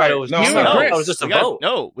 Yeah. I thought it was it was just a vote.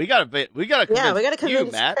 No, we got to convince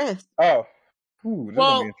you, Matt. Chris. Oh. Ooh,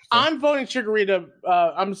 well, I'm voting Chikorita.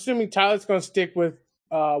 I'm assuming Tyler's going to stick with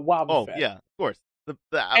Wobbuffet. Oh yeah, of course.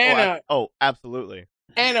 Anna, absolutely.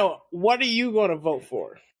 Anna, what are you going to vote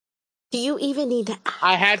for? Do you even need to ask?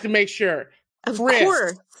 I had to make sure. Of Chris,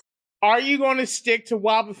 course. Are you going to stick to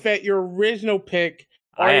Wobbuffet, your original pick?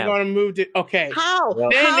 Or are you going to move to... Okay. How?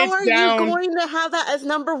 Then How are you going to have that as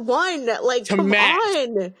number one? Like, come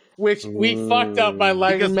on. Which we fucked up by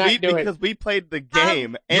letting Matt do it. Because we played the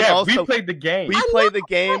game. And also, we played the game. We played the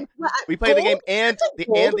game. We played the game and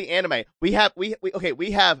the anime. We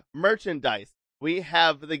have merchandise. We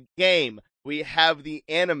have the game. We have the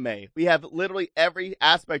anime. We have literally every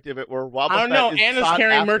aspect of it where Wobbuffet I don't know. is Anna's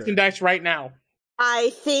carrying merchandise right now.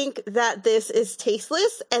 I think that this is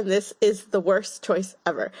tasteless and this is the worst choice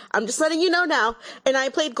ever. I'm just letting you know now. And I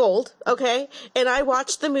played Gold, okay? And I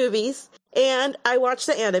watched the movies and I watched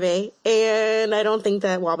the anime and I don't think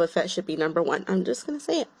that Wobbuffet should be number one. I'm just going to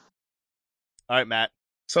say it. All right, Matt.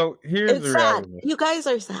 So here's it's the sad. reality. You guys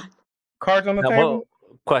are sad. Cards on the table?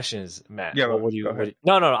 Questions, Matt. Yeah, what do you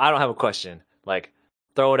No, I don't have a question. Like,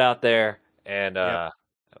 throw it out there and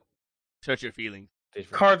touch your feelings.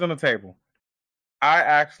 Cards on the table. I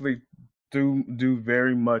actually do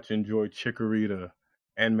very much enjoy Chikorita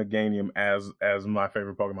and Meganium as my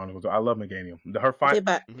favorite Pokemon. I love Meganium.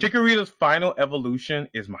 Chikorita's final evolution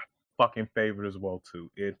is my fucking favorite as well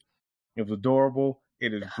too. It was adorable.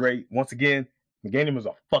 It is great. Once again, Meganium is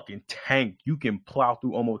a fucking tank. You can plow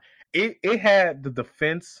through almost. It had the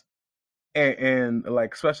defense and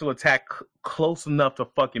like special attack close enough to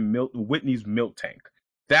fucking Whitney's milk tank.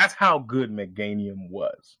 That's how good Meganium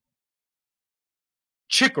was.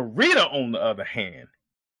 Chikorita, on the other hand,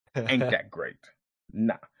 ain't that great.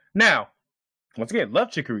 Nah. Now, once again, love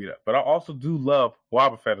Chikorita, but I also do love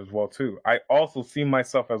Wobbuffet as well, too. I also see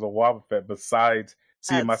myself as a Wobbuffet besides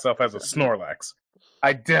seeing myself as a Snorlax.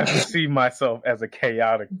 I definitely see myself as a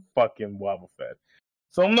chaotic fucking Wobbuffet.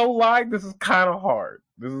 So, no lie, this is kind of hard.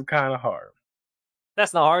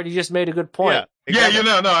 That's not hard. You just made a good point. Yeah. Exactly.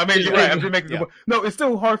 Yeah, I made you right. I'm just making No, it's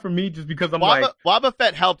still hard for me just because I'm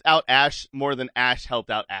Wobbuffet helped out Ash more than Ash helped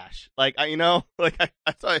out Ash. Like,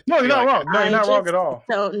 that's why. No, you're not wrong. No, you're not wrong at all.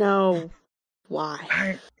 Don't know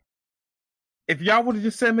why. If y'all would have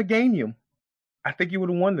just said Meganium, I think you would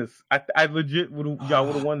have won this. I legit would have. Y'all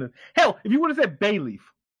would have won this. Hell, if you would have said Bayleaf,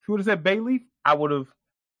 I would have.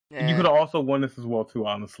 And you could have also won this as well too,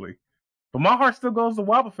 honestly. But my heart still goes to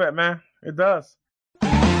Wobbuffet, man. It does.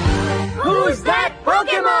 Who's that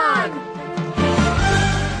Pokemon?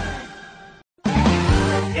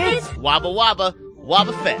 It's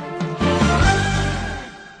Wobbuffet.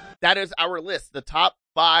 That is our list. The top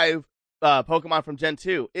 5 Pokemon from Gen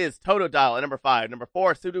 2 is Totodile at number 5. Number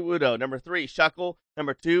 4, Sudowoodo. Number 3, Shuckle.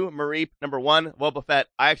 Number 2, Mareep. Number 1, Wobbuffet.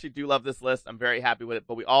 I actually do love this list. I'm very happy with it.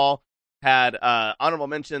 But we all had honorable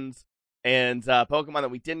mentions and Pokemon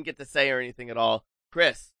that we didn't get to say or anything at all.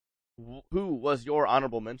 Chris, who was your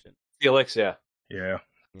honorable mention? Steelix, yeah.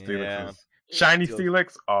 Steelix. Shiny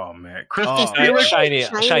Steelix? Oh, man. Crystal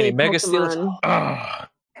Steelix? Shiny Mega Steelix? Oh,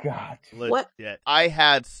 God. What? I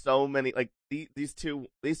had so many, like, these two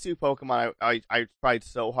Pokemon I tried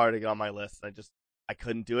so hard to get on my list. I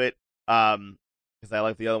couldn't do it because I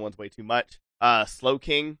like the other ones way too much.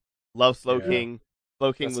 Slowking. Love Slowking.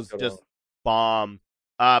 Slowking was just bomb.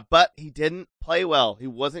 But he didn't play well. He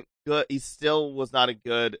wasn't good. He still was not a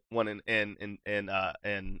good one in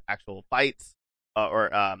actual fights,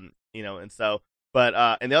 and so. But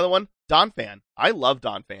and the other one, Donphan. I love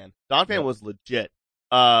Donphan. Donphan was legit.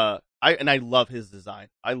 I love his design.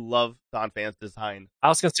 I love Donphan's design. I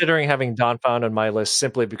was considering having Donphan on my list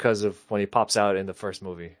simply because of when he pops out in the first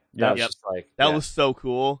movie. That was just like that was so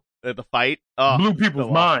cool. The fight blew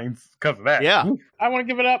people's minds because of that. Yeah, I want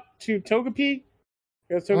to give it up to Togepi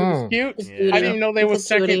because Togepi's cute. Yeah. I didn't even know they were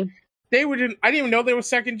second. I didn't even know they were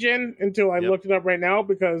second gen until I looked it up right now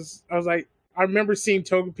because I was like, I remember seeing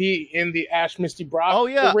Togepi in the Ash Misty Brock. Oh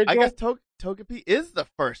yeah, original. I guess Togepi is the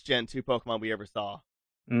first Gen 2 Pokemon we ever saw.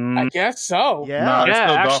 I guess so. Yeah, no,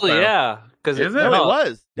 actually, because it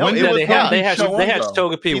was. No, it was. They had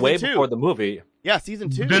Togepi way before the movie. Yeah, season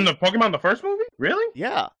 2. Then the Pokemon the first movie? Really?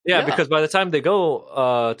 Yeah. Yeah, because by the time they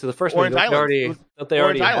go to the first movie, they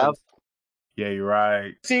already have. Yeah, you're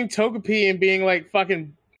right. Seeing Togepi and being like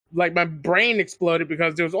fucking, like my brain exploded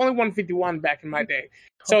because there was only 151 back in my day.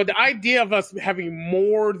 So the idea of us having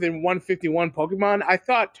more than 151 Pokemon, I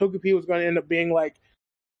thought Togepi was going to end up being like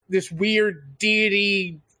this weird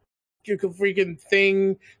deity freaking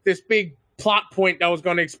thing, this big plot point that was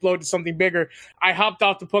going to explode to something bigger. I hopped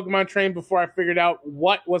off the Pokemon train before I figured out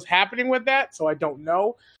what was happening with that, so I don't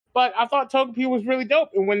know. But I thought Togepi was really dope,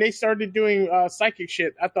 and when they started doing psychic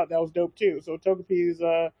shit, I thought that was dope too. So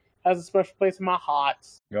Togepi has a special place in my heart.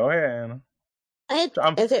 Go ahead,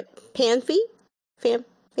 Anna. Is it Pampi? Pampi?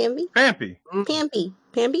 Pampi.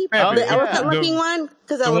 The elephant-looking one?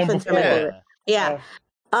 Because elephants are my favorite. Yeah.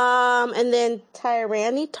 And then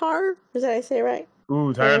Tyranitar. Did I say it right?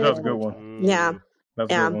 Ooh, Tyranitar's a good one. Yeah.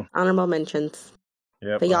 That's a good one. Honorable mentions.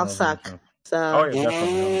 Yeah, but y'all suck. So. Oh, yeah,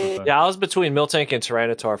 definitely. Yeah, I was between Miltank and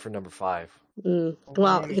Tyranitar for number 5.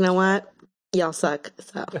 Well, you know what? Y'all suck.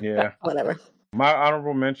 So yeah, whatever. My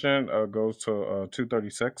honorable mention goes to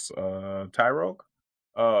 236, Tyrogue.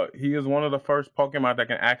 He is one of the first Pokemon that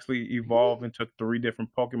can actually evolve into 3 different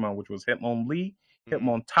Pokemon, which was Hitmonlee,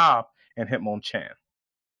 Hitmontop, and Hitmonchan.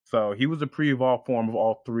 So he was a pre-evolved form of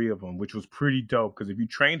all 3 of them, which was pretty dope because if you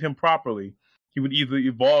trained him properly, he would either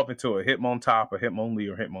evolve into a Hitmontop, a Hitmonlee,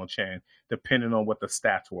 or Hitmonchan, depending on what the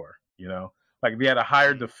stats were, you know? Like if he had a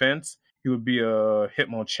higher defense, he would be a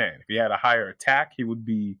Hitmonchan. If he had a higher attack, he would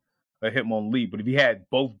be a Hitmonlee. But if he had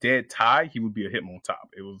both dead tie, he would be a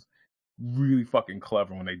Hitmontop. It was really fucking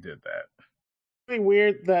clever when they did that. It's really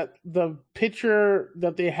weird that the picture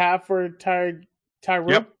that they have for Tyrogue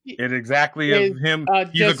it exactly is him.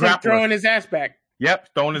 He's just a grappler. Throwing his ass back. Yep,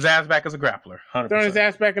 throwing his ass back as a grappler. 100%. Throwing his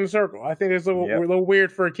ass back in a circle. I think it's a little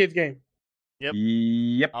weird for a kid's game.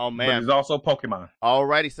 Yep. Oh, man. But it's also Pokemon.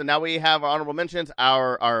 Alrighty, so now we have our honorable mentions,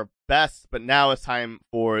 our best, but now it's time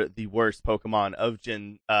for the worst Pokemon of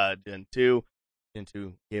Gen 2. Gen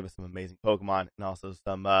 2 gave us some amazing Pokemon and also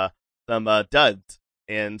some duds.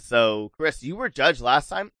 And so, Chris, you were judge last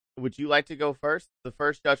time. Would you like to go first? The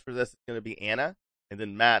first judge for this is going to be Anna, and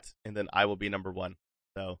then Matt, and then I will be number 1.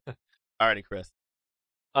 So, alrighty, Chris.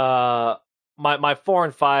 My 4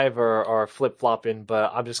 and 5 are flip flopping,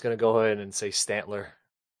 but I'm just gonna go ahead and say Stantler.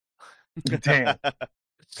 Damn.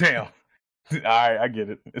 All right, I get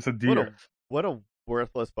it. It's a deer. What a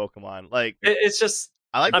worthless Pokemon. Like it's just.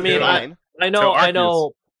 I like. I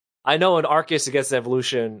know an Arceus against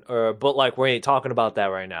evolution, but like we ain't talking about that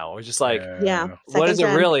right now. We're just like, what is it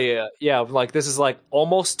really? Like this is like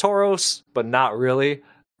almost Tauros, but not really.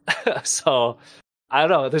 So. I don't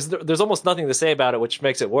know. There's almost nothing to say about it, which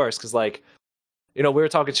makes it worse. Because like, we were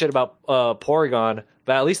talking shit about Porygon,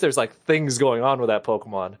 but at least there's like things going on with that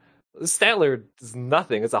Pokemon. Stantler is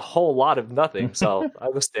nothing. It's a whole lot of nothing. So I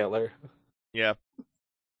go Stantler. Yeah.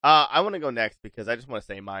 I want to go next because I just want to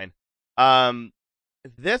say mine.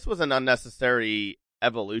 This was an unnecessary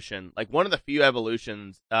evolution. Like one of the few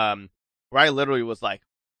evolutions where I literally was like,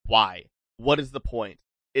 why? What is the point?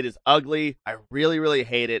 It is ugly. I really, really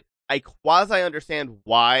hate it. I quasi understand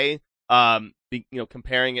why,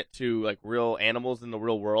 comparing it to like real animals in the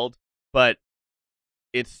real world, but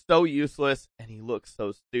it's so useless and he looks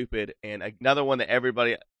so stupid. And another one that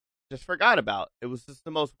everybody just forgot about. It was just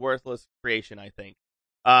the most worthless creation, I think.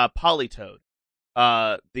 Politoed,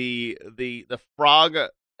 the frog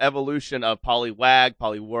evolution of Poliwag,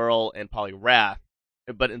 Poliwhirl, and Poliwrath.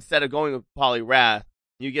 But instead of going with Poliwrath,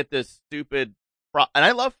 you get this stupid frog. And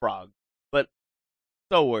I love frogs.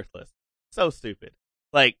 So worthless. So stupid.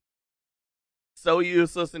 Like, so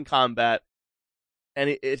useless in combat.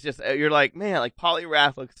 And it's just, you're like, man, like,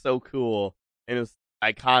 Poliwrath looks so cool. And it was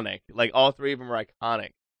iconic. Like, all 3 of them are iconic.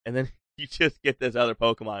 And then you just get this other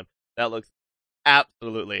Pokemon that looks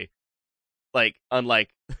absolutely, like, unlike,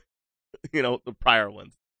 the prior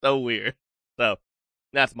ones. So weird. So,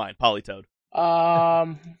 that's mine. Politoed.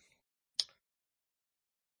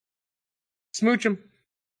 Smooch him.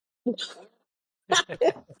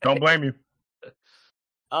 Don't blame you.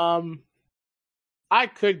 I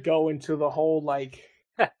could go into the whole like,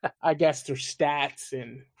 I guess their stats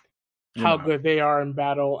and how good they are in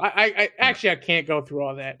battle. I actually I can't go through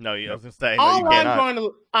all that. No, you have to say. All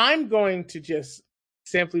I'm going to just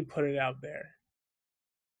simply put it out there.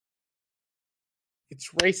 It's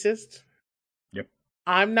racist. Yep.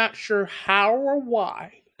 I'm not sure how or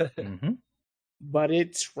why, but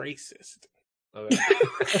it's racist. Okay.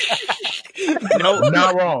 No,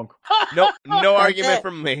 not wrong. No argument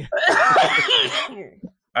from me.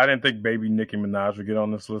 I didn't think baby Nicki Minaj would get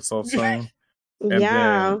on this list so soon.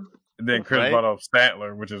 And then Chris brought up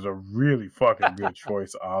Statler, which is a really fucking good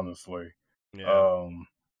choice, honestly. Yeah.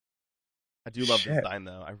 I do love the design,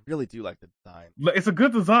 though. I really do like the design. It's a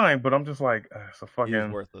good design, but I'm just like, it's a fucking...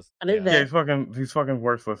 He's worthless. Yeah, he's fucking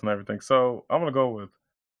worthless and everything. So I'm going to go with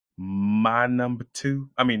my number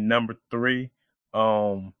 3.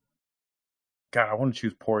 God, I want to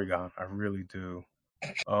choose Porygon. I really do.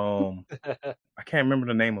 I can't remember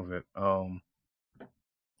the name of it.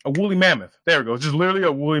 A woolly mammoth. There we go. It's just literally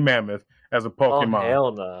a woolly mammoth as a Pokemon. Oh,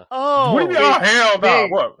 hell no. Oh, hell no.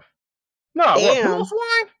 What? No, what? Pillow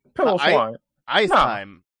Swine? Pillow Swine. Ice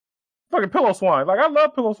Time. Fucking Pillow Swine. Like, I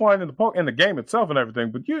love Pillow Swine in the game itself and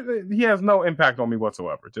everything, but he has no impact on me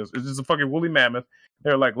whatsoever. It's just a fucking woolly mammoth.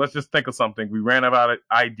 They're like, let's just think of something. We ran out of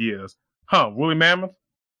ideas. Woolly mammoth?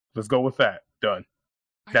 Let's go with that. Done.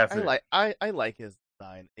 That's it. I like his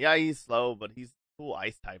design. Yeah, he's slow, but he's cool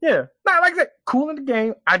ice type. Yeah. Not like that. Cool in the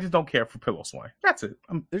game. I just don't care for Pillow Swine. That's it.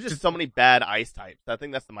 There's just so many bad ice types. I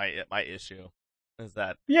think that's my issue. Is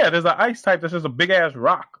that? Yeah, there's an ice type that's just a big ass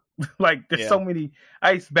rock. Like, there's so many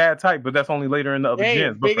ice bad type, but that's only later in the other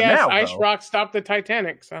gens. But big for ass now, ice rock stopped the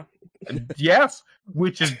Titanic. So yes,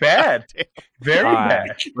 which is bad, very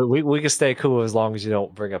bad. We can stay cool as long as you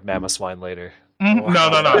don't bring up Mamoswine later. Mm-hmm. No,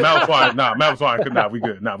 Mamoswine, Mamoswine. Nah, we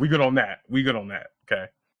good. Nah, we good on that. Okay.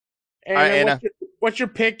 Anna, what's your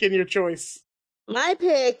pick and your choice? My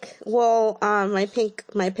pick. Well, my pick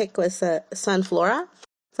was Sunflora.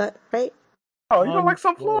 Is that right? Oh, you don't like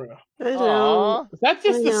Sunflora? Aww. Is that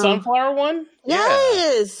just the sunflower one?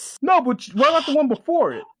 Yes. Yeah. No, but what about the one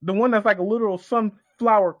before it? The one that's like a literal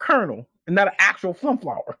sunflower kernel and not an actual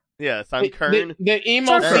sunflower. Yeah, Sunkern. The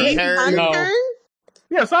emo seed. No.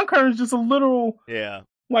 Yeah, Sunkern is just a literal. Yeah.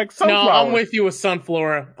 Like sunflower. No, I'm with you with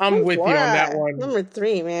Sunflora. I'm with you on that one. Number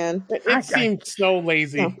 3, man. It seems so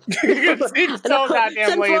lazy. It seems so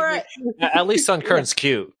goddamn lazy. At least Sunkern's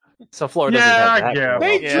cute. Sunflower doesn't have that.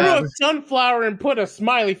 They drew a sunflower and put a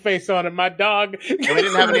smiley face on it, my dog. And we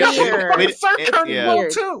didn't have any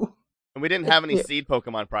too. And we didn't have any seed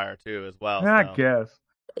Pokemon prior to as well. I guess.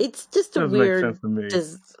 It's just a weird. It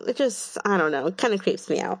just I don't know. It kind of creeps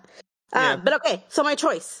me out. But okay, so my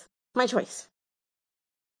choice.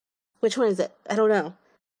 Which one is it? I don't know.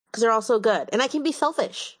 Because they're all so good. And I can be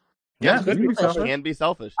selfish. Yeah, you can be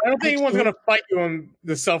selfish. I don't think anyone's going to fight you on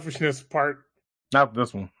the selfishness part. Not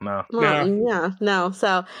this one, no. No.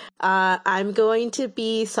 So I'm going to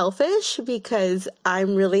be selfish because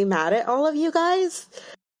I'm really mad at all of you guys.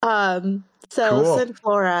 So cool.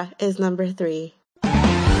 Sunflora is number 3.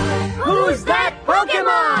 Who's that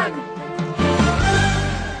Pokemon?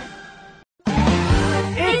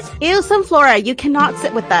 Ew, Sunflora, you cannot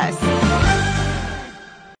sit with us.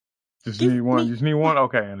 Just need one?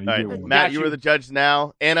 Okay, Anna, you get one. Matt, you are the judge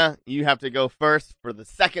now. Anna, you have to go first for the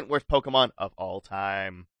second worst Pokemon of all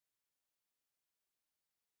time.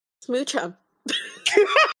 Smoochum.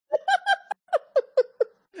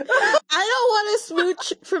 I don't want to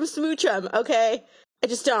smooch from Smoochum, okay? I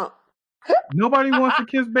just don't. Nobody wants to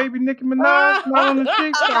kiss baby Nicki Minaj, not on the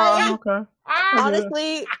cheeks. Oh, okay.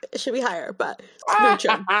 Honestly, it should be higher, but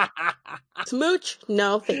Smoochum. Smooch,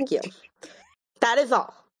 no, thank you. That is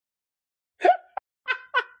all.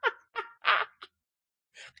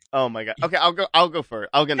 Oh my god. Okay, I'll go first.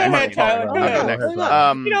 I'll go next. Go ahead, Tyler. Go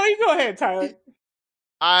ahead. You go ahead,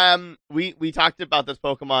 Tyler. We talked about this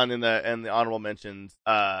Pokemon in the honorable mentions.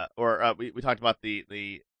 We talked about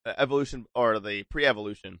the evolution or the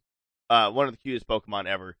pre-evolution. One of the cutest Pokemon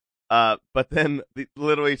ever. But then the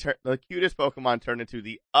cutest Pokemon turned into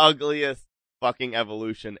the ugliest fucking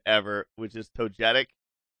evolution ever, which is Togetic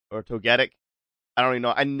or Togetic. I don't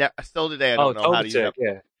even know. Still today I don't know how to use it.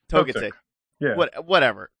 Yeah. Togetic. Yeah.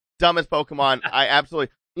 Whatever. Dumbest Pokemon. I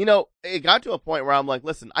absolutely. It got to a point where I'm like,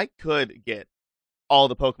 listen, I could get all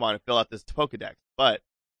the Pokemon and fill out this Pokedex, but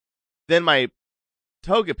then my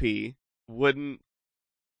Togepi would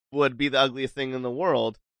be the ugliest thing in the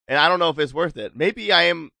world, and I don't know if it's worth it. Maybe I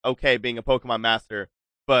am okay being a Pokemon master,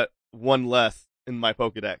 but one less in my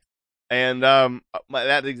Pokedex. And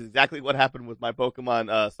that is exactly what happened with my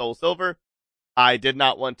Pokemon Soul Silver. I did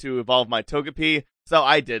not want to evolve my Togepi, so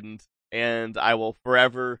I didn't. and I will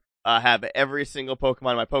forever have every single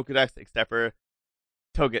Pokemon in my Pokedex except for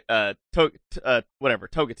Togetic. Fuck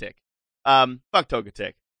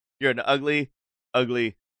Togetic. You're an ugly,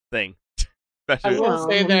 ugly thing.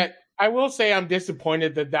 I will say I'm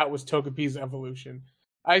disappointed that was Togepi's evolution.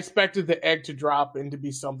 I expected the egg to drop and to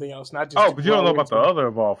be something else, not just. Oh, but you don't know about the other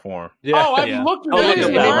evolved form. Yeah. Oh, I've looked at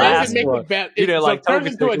that. You didn't like turns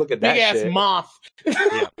into a look at big ass shit. moth.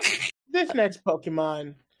 This next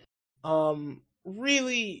Pokemon,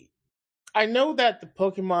 really, I know that the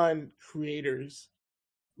Pokemon creators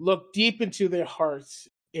looked deep into their hearts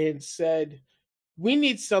and said, "We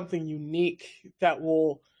need something unique that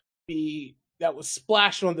will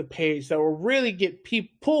splash on the page, that will really get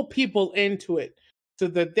pull people into it, so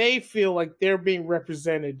that they feel like they're being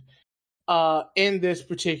represented in this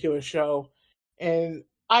particular show." And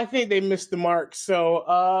I think they missed the mark.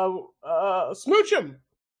 So Smoochum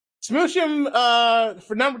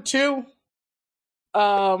for number 2,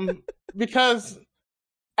 because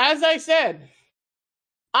as I said,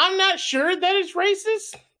 I'm not sure that it's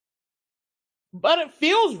racist, but it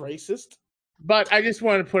feels racist. But I just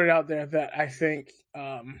want to put it out there that I think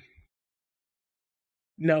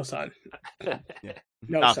no, son.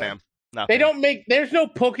 No, son. They don't make. There's no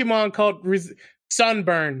Pokemon called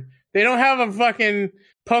Sunburn. They don't have a fucking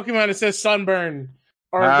Pokemon that says Sunburn.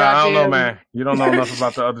 Or I don't know, man. You don't know enough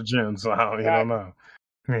about the other gens, so you don't know.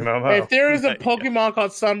 You don't know. If there is a Pokemon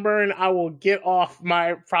called Sunburn, I will get off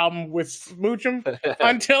my problem with Smoochum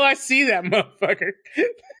until I see that motherfucker.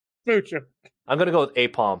 Smoochum. I'm gonna go with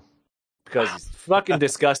Apom because it's fucking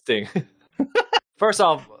disgusting. First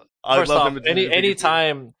off,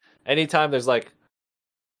 anytime there's like,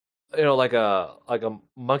 you know, like a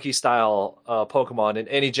monkey style Pokemon in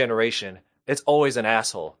any generation, it's always an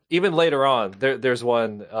asshole. Even later on, there's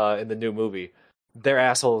one in the new movie. They're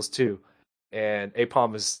assholes too. And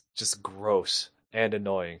Apom is just gross and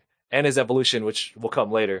annoying. And his evolution, which will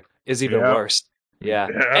come later, is even worse. Yeah.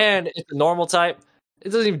 And it's a normal type. It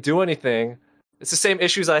doesn't even do anything. It's the same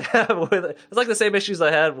issues I have with. It's like the same issues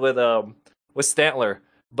I had with Stantler,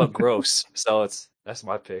 but gross. So that's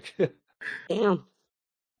my pick. Damn.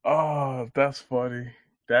 Oh, that's funny.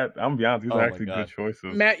 I'm gonna be honest, these are actually good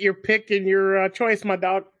choices. Matt, your pick and your choice, my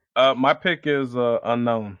dog. My pick is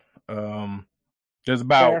unknown. There's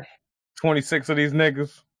about 26 of these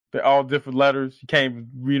niggas. They're all different letters. You can't even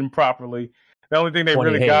read them properly. The only thing they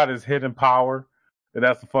really got is hidden power. And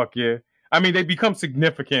that's the fuck yeah. I mean, they become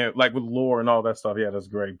significant, like with lore and all that stuff. Yeah, that's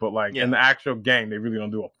great. But like in the actual game, they really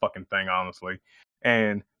don't do a fucking thing, honestly.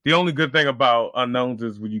 And the only good thing about unknowns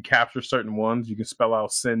is when you capture certain ones, you can spell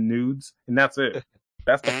out send nudes, and that's it.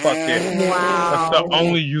 That's the fuck it. Wow. That's the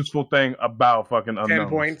only useful thing about fucking unknowns. 10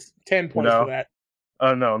 points. 10 points for that.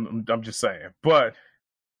 No, I'm just saying. But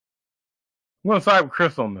I'm going to side with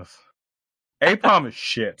Chris on this. Apom is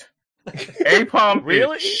shit. Apom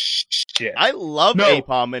really? Is shit. I love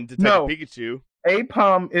Apom and Detective Pikachu.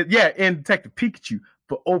 Apom is, and Detective Pikachu.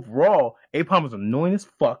 But overall, Apom is annoying as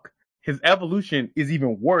fuck. His evolution is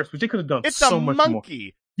even worse, which they could have done so much more. It's a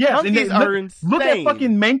monkey. Yes, monkeys are insane. Look at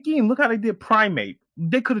fucking Mankey and look how they did Primate.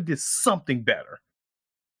 They could have did something better.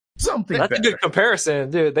 That's a good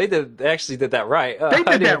comparison, dude. They actually did that right. They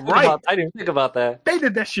did that right. I didn't think about that. They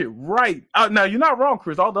did that shit right. Now you're not wrong,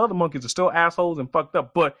 Chris. All the other monkeys are still assholes and fucked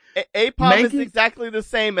up, but Apom is exactly the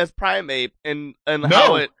same as Primate and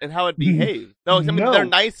how it behaves. No, I mean they're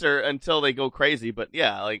nicer until they go crazy, but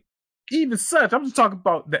yeah, like even such. I'm just talking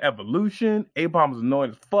about the evolution. Apom is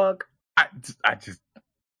annoying as fuck.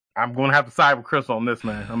 I'm gonna have to side with Chris on this,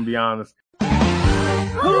 man. I'm gonna be honest.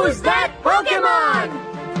 Who's that Pokemon?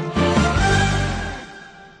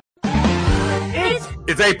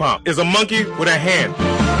 It's Apom. It's a monkey with a hand.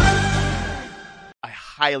 I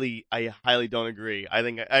highly don't agree. I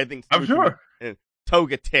think I'm sure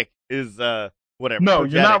Togetic is whatever. No,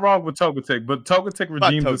 you're not wrong with Togetic, but Togetic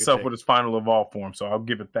redeems itself with its final evolved form, so I'll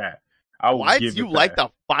give it that. You like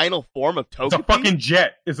the final form of Togetic? It's a fucking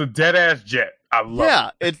jet. It's a dead ass jet. I love it.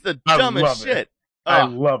 Yeah, it's the dumbest shit. I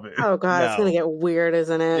love it. Oh god, it's gonna get weird,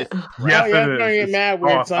 isn't it? Yes, it's gonna get mad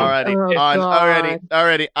weird. Awesome.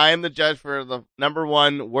 Alrighty. I am the judge for the number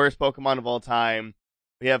 1 worst Pokemon of all time.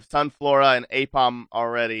 We have Sunflora and Apom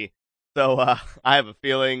already, so I have a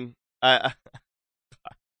feeling. I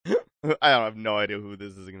have no idea who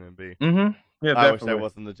this is gonna be. Mm-hmm. Yeah, I definitely. wish I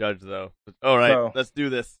wasn't the judge though. But, all right, let's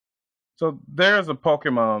do this. So there's a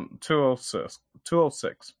Pokemon 206,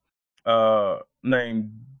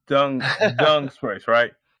 named Dung Sprace,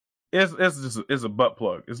 right? It's a butt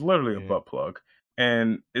plug. It's literally a butt plug,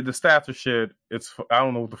 and the stats are shit. I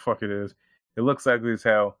don't know what the fuck it is. It looks ugly as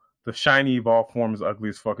hell. The shiny evolved form is ugly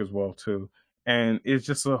as fuck as well too. and it's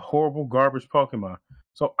just a horrible garbage Pokemon.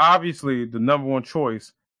 So obviously, the number one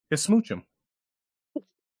choice is Smoochum.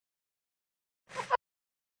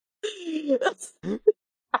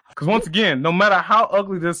 Because once again, no matter how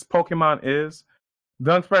ugly this Pokemon is,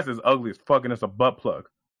 Dunsparce is ugly as fucking as a butt plug.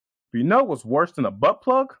 But you know what's worse than a butt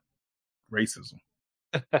plug? Racism.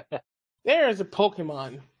 There is a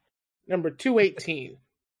Pokemon, number 218.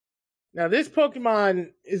 Now, this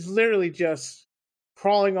Pokemon is literally just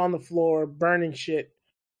crawling on the floor, burning shit,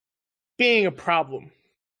 being a problem.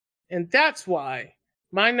 And that's why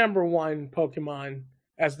my number one Pokemon,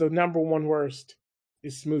 as the number one worst,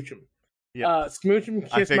 is Smoochum. Yeah. Smoochum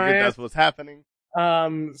kiss my ass. That's what's happening.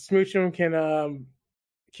 Smoochum can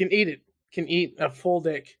eat it. Can eat a full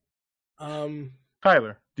dick.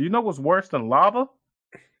 Tyler, do you know what's worse than lava?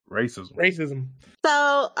 Racism.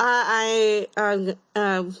 So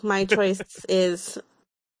my choice is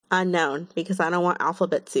unknown because I don't want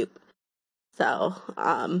alphabet soup. So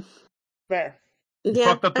fair. You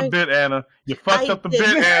fucked up the bit, Anna. You fucked up the bit,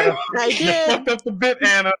 Anna. I did. You fucked up the bit,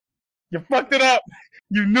 Anna. You fucked it up.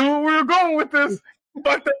 You knew where we were going with this. You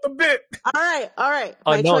fucked up the bit. All right.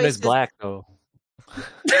 Unknown is black, though.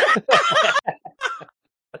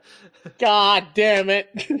 God damn it.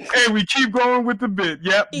 Hey, we keep going with the bit.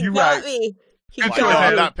 Yep, you're right. Me.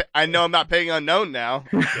 I know I'm not paying unknown now.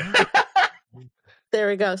 There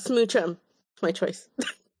we go. Smoochum. My choice.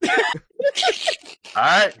 All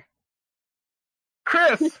right.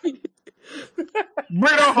 Chris, bring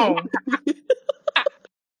it home.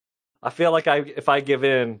 I feel like if I give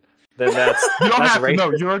in, then that's you don't that's have racist. to.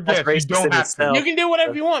 No, you're a guest. You don't have to. You can do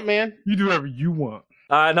whatever you want, man. You do whatever you want.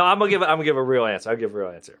 No, I'm gonna give a real answer. I'll give a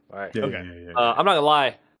real answer. All right. Yeah, okay. Yeah. I'm not gonna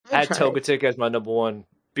lie. I had Togetic as my number one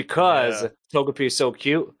because Togepi is so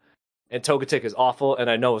cute, and Togetic is awful, and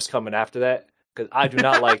I know it's coming after that because I do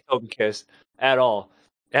not like Togekiss at all.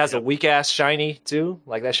 It has a weak ass shiny too.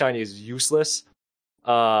 Like that shiny is useless.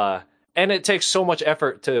 And it takes so much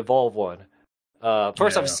effort to evolve one.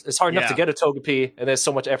 First off, it's hard enough to get a Togepi, and there's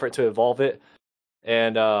so much effort to evolve it.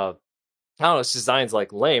 And I don't know, its design's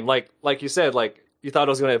like lame. Like you said, like you thought it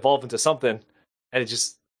was going to evolve into something, and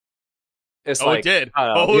it's it did.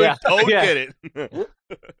 Did it.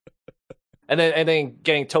 and then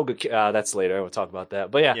getting Togepi, that's later. We'll talk about that.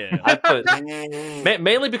 But I put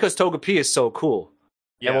mainly because Togepi is so cool.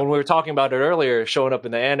 Yeah. And when we were talking about it earlier, showing up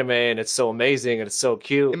in the anime, and it's so amazing and it's so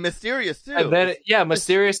cute and mysterious too. And then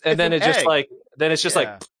mysterious, and then it just like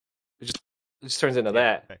it just turns into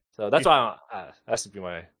that. So that's why that's to be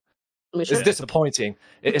my. It's disappointing.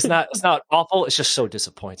 It's not awful. It's just so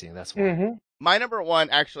disappointing. That's why. Mm-hmm. My number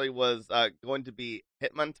one actually was going to be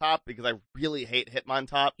Hitmontop because I really hate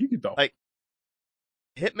Hitmontop. You don't. Like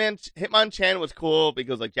Hitmonchan was cool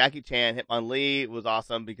because like Jackie Chan. Hitmonlee was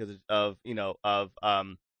awesome because of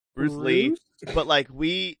Bruce Lee.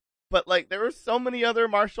 But there were so many other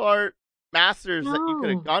martial art masters that you could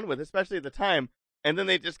have gone with, especially at the time. And then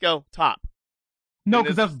they just go top. No,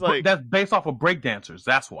 because that's based off of breakdancers.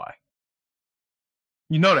 That's why.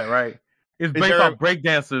 You know that, right? It's based off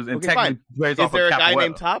breakdancers and technically based off of Is there a guy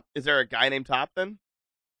named Top? Is there a guy named Top then?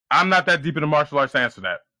 I'm not that deep into martial arts to answer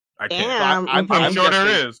that. I can't. I'm sure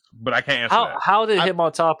there is, but I can't answer that. How did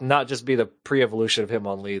Hitmontop not just be the pre-evolution of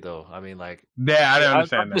Hitmonlee, though? I mean, like... Yeah, I didn't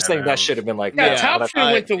understand that. I'm just saying that should have been like... Yeah, Top should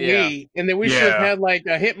have went to Wii, and then we should have had like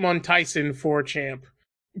a Hitmon Tyson for champ.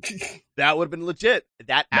 That would have been legit.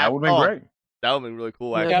 That would have been great. That would have been really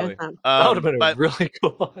cool, actually. That would have been really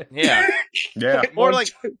cool. Yeah. Yeah. Or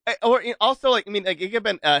also like, I mean, like, it could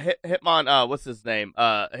have been Hitmon, what's his name?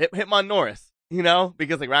 Hitmon Norris,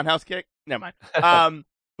 because like Roundhouse Kick? Never mind.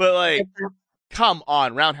 But like, come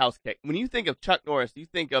on, Roundhouse Kick. When you think of Chuck Norris, you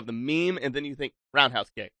think of the meme, and then you think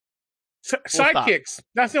Roundhouse Kick. Sidekicks.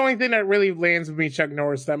 That's the only thing that really lands with me, Chuck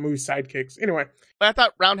Norris, that movie Sidekicks. Anyway. But I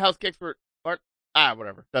thought Roundhouse Kicks were...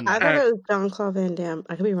 whatever. I thought it was Jean-Claude Van Damme.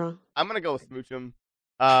 I could be wrong. I'm gonna go with Smoochum,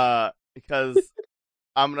 because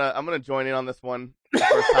I'm gonna join in on this one the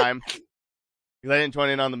first time because I didn't join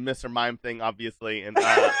in on the Mr. Mime thing, obviously. And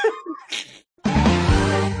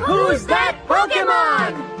who's that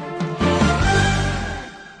Pokemon?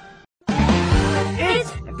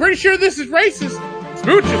 I'm pretty sure this is racist.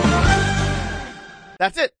 Smoochum.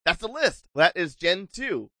 That's it. That's the list. That is Gen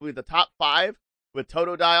 2 with the top 5. With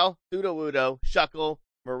Totodile, Sudowoodo, Shuckle,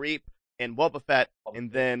 Mareep, and Wobbuffet,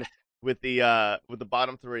 and then with the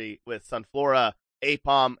bottom 3 with Sunflora,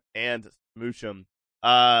 Aipom, and Smoochum.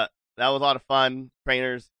 That was a lot of fun,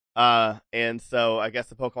 trainers. And so I guess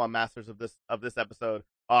the Pokemon Masters of this episode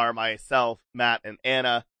are myself, Matt, and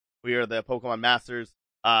Anna. We are the Pokemon Masters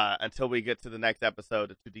until we get to the next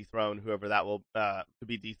episode to dethrone whoever that will to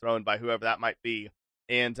be dethroned by whoever that might be.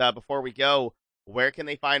 And before we go, where can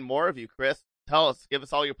they find more of you, Chris? Tell us, give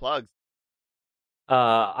us all your plugs.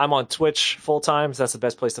 I'm on Twitch full time. So that's the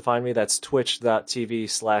best place to find me. That's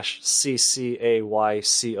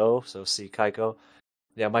twitch.tv/CCAYCO. So C Kaiko.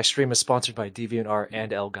 Yeah, my stream is sponsored by DeviantArt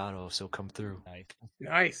and Elgato, so come through.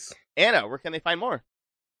 Nice. Anna, where can they find more?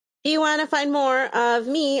 If you want to find more of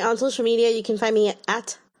me on social media, you can find me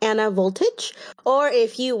at Anna Voltage. Or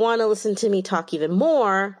if you want to listen to me talk even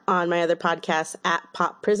more on my other podcast at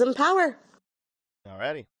Pop Prism Power.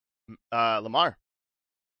 Alrighty. Lamar.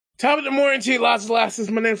 Top of the morning to you, lots of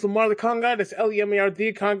lasses. My name's Lamar the Conguy. That's Lemar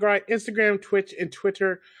the Conguy. Instagram, Twitch, and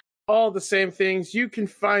Twitter. All the same things. You can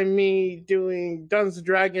find me doing Dungeons &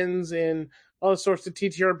 Dragons and all sorts of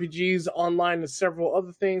TTRPGs online and several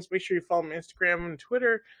other things. Make sure you follow me on Instagram and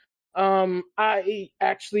Twitter. I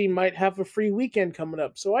actually might have a free weekend coming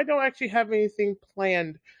up, so I don't actually have anything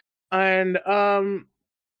planned. And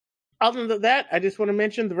other than that, I just want to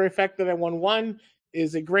mention the very fact that I won one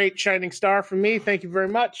is a great shining star for me. Thank you very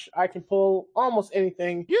much. I can pull almost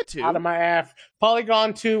anything out of my ass.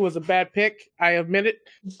 Polygon 2 was a bad pick. I admit it.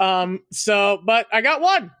 But I got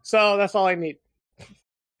one, so that's all I need.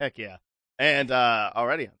 Heck yeah. And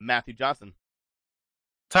already, Matthew Johnson.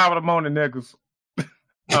 Top of the morning, niggas.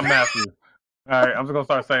 I'm Matthew. All right, I'm just going to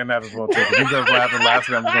start saying that as well, too. You guys laughing last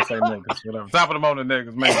week, I'm just going to say niggas. Whatever. Top of the morning,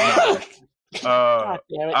 niggas. Man. I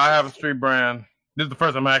have a street brand. This is the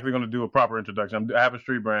first time I'm actually going to do a proper introduction. I have a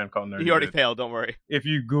street brand called Nerdy. You already failed, don't worry. If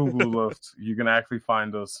you Google us, you can actually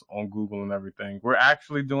find us on Google and everything. We're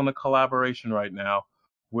actually doing a collaboration right now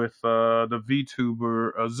with the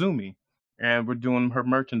VTuber Azumi, and we're doing her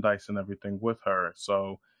merchandise and everything with her.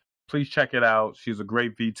 So please check it out. She's a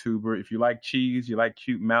great VTuber. If you like cheese, you like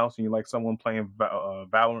cute mouse, and you like someone playing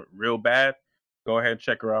Valorant real bad, go ahead and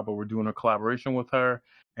check her out. But we're doing a collaboration with her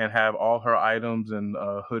and have all her items and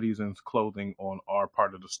hoodies and clothing on our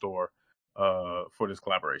part of the store for this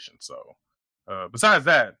collaboration. So besides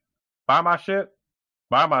that, buy my shit.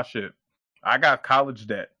 Buy my shit. I got college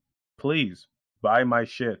debt. Please buy my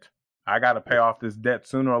shit. I got to pay off this debt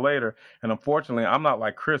sooner or later. And unfortunately, I'm not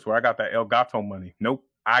like Chris where I got that Elgato money. Nope.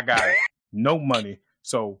 I got no money.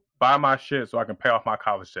 So buy my shit so I can pay off my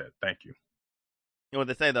college debt. Thank you. You know what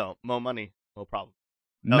they say, though? More money, no problem.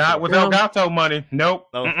 Not with Elgato money. Nope.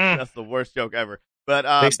 No, that's the worst joke ever. But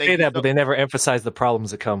they say that, but they never emphasize the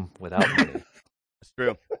problems that come without money. It's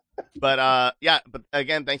true. But but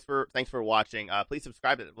again, thanks for watching. Please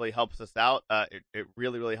subscribe. It really helps us out. It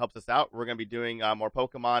really, really helps us out. We're gonna be doing more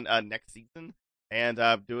Pokemon next season, and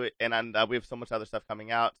do it. And we have so much other stuff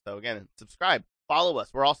coming out. So again, subscribe, follow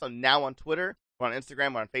us. We're also now on Twitter. We're on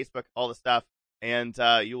Instagram. We're on Facebook. All the stuff. And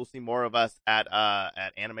you will see more of us at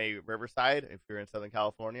Anime Riverside if you're in Southern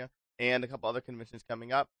California, and a couple other conventions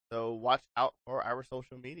coming up. So watch out for our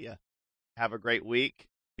social media. Have a great week.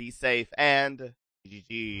 Be safe, and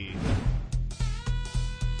GG.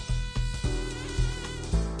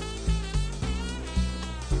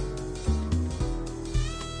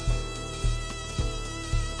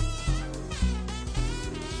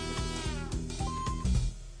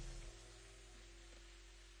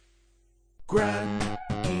 Grand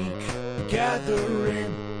Geek Gathering.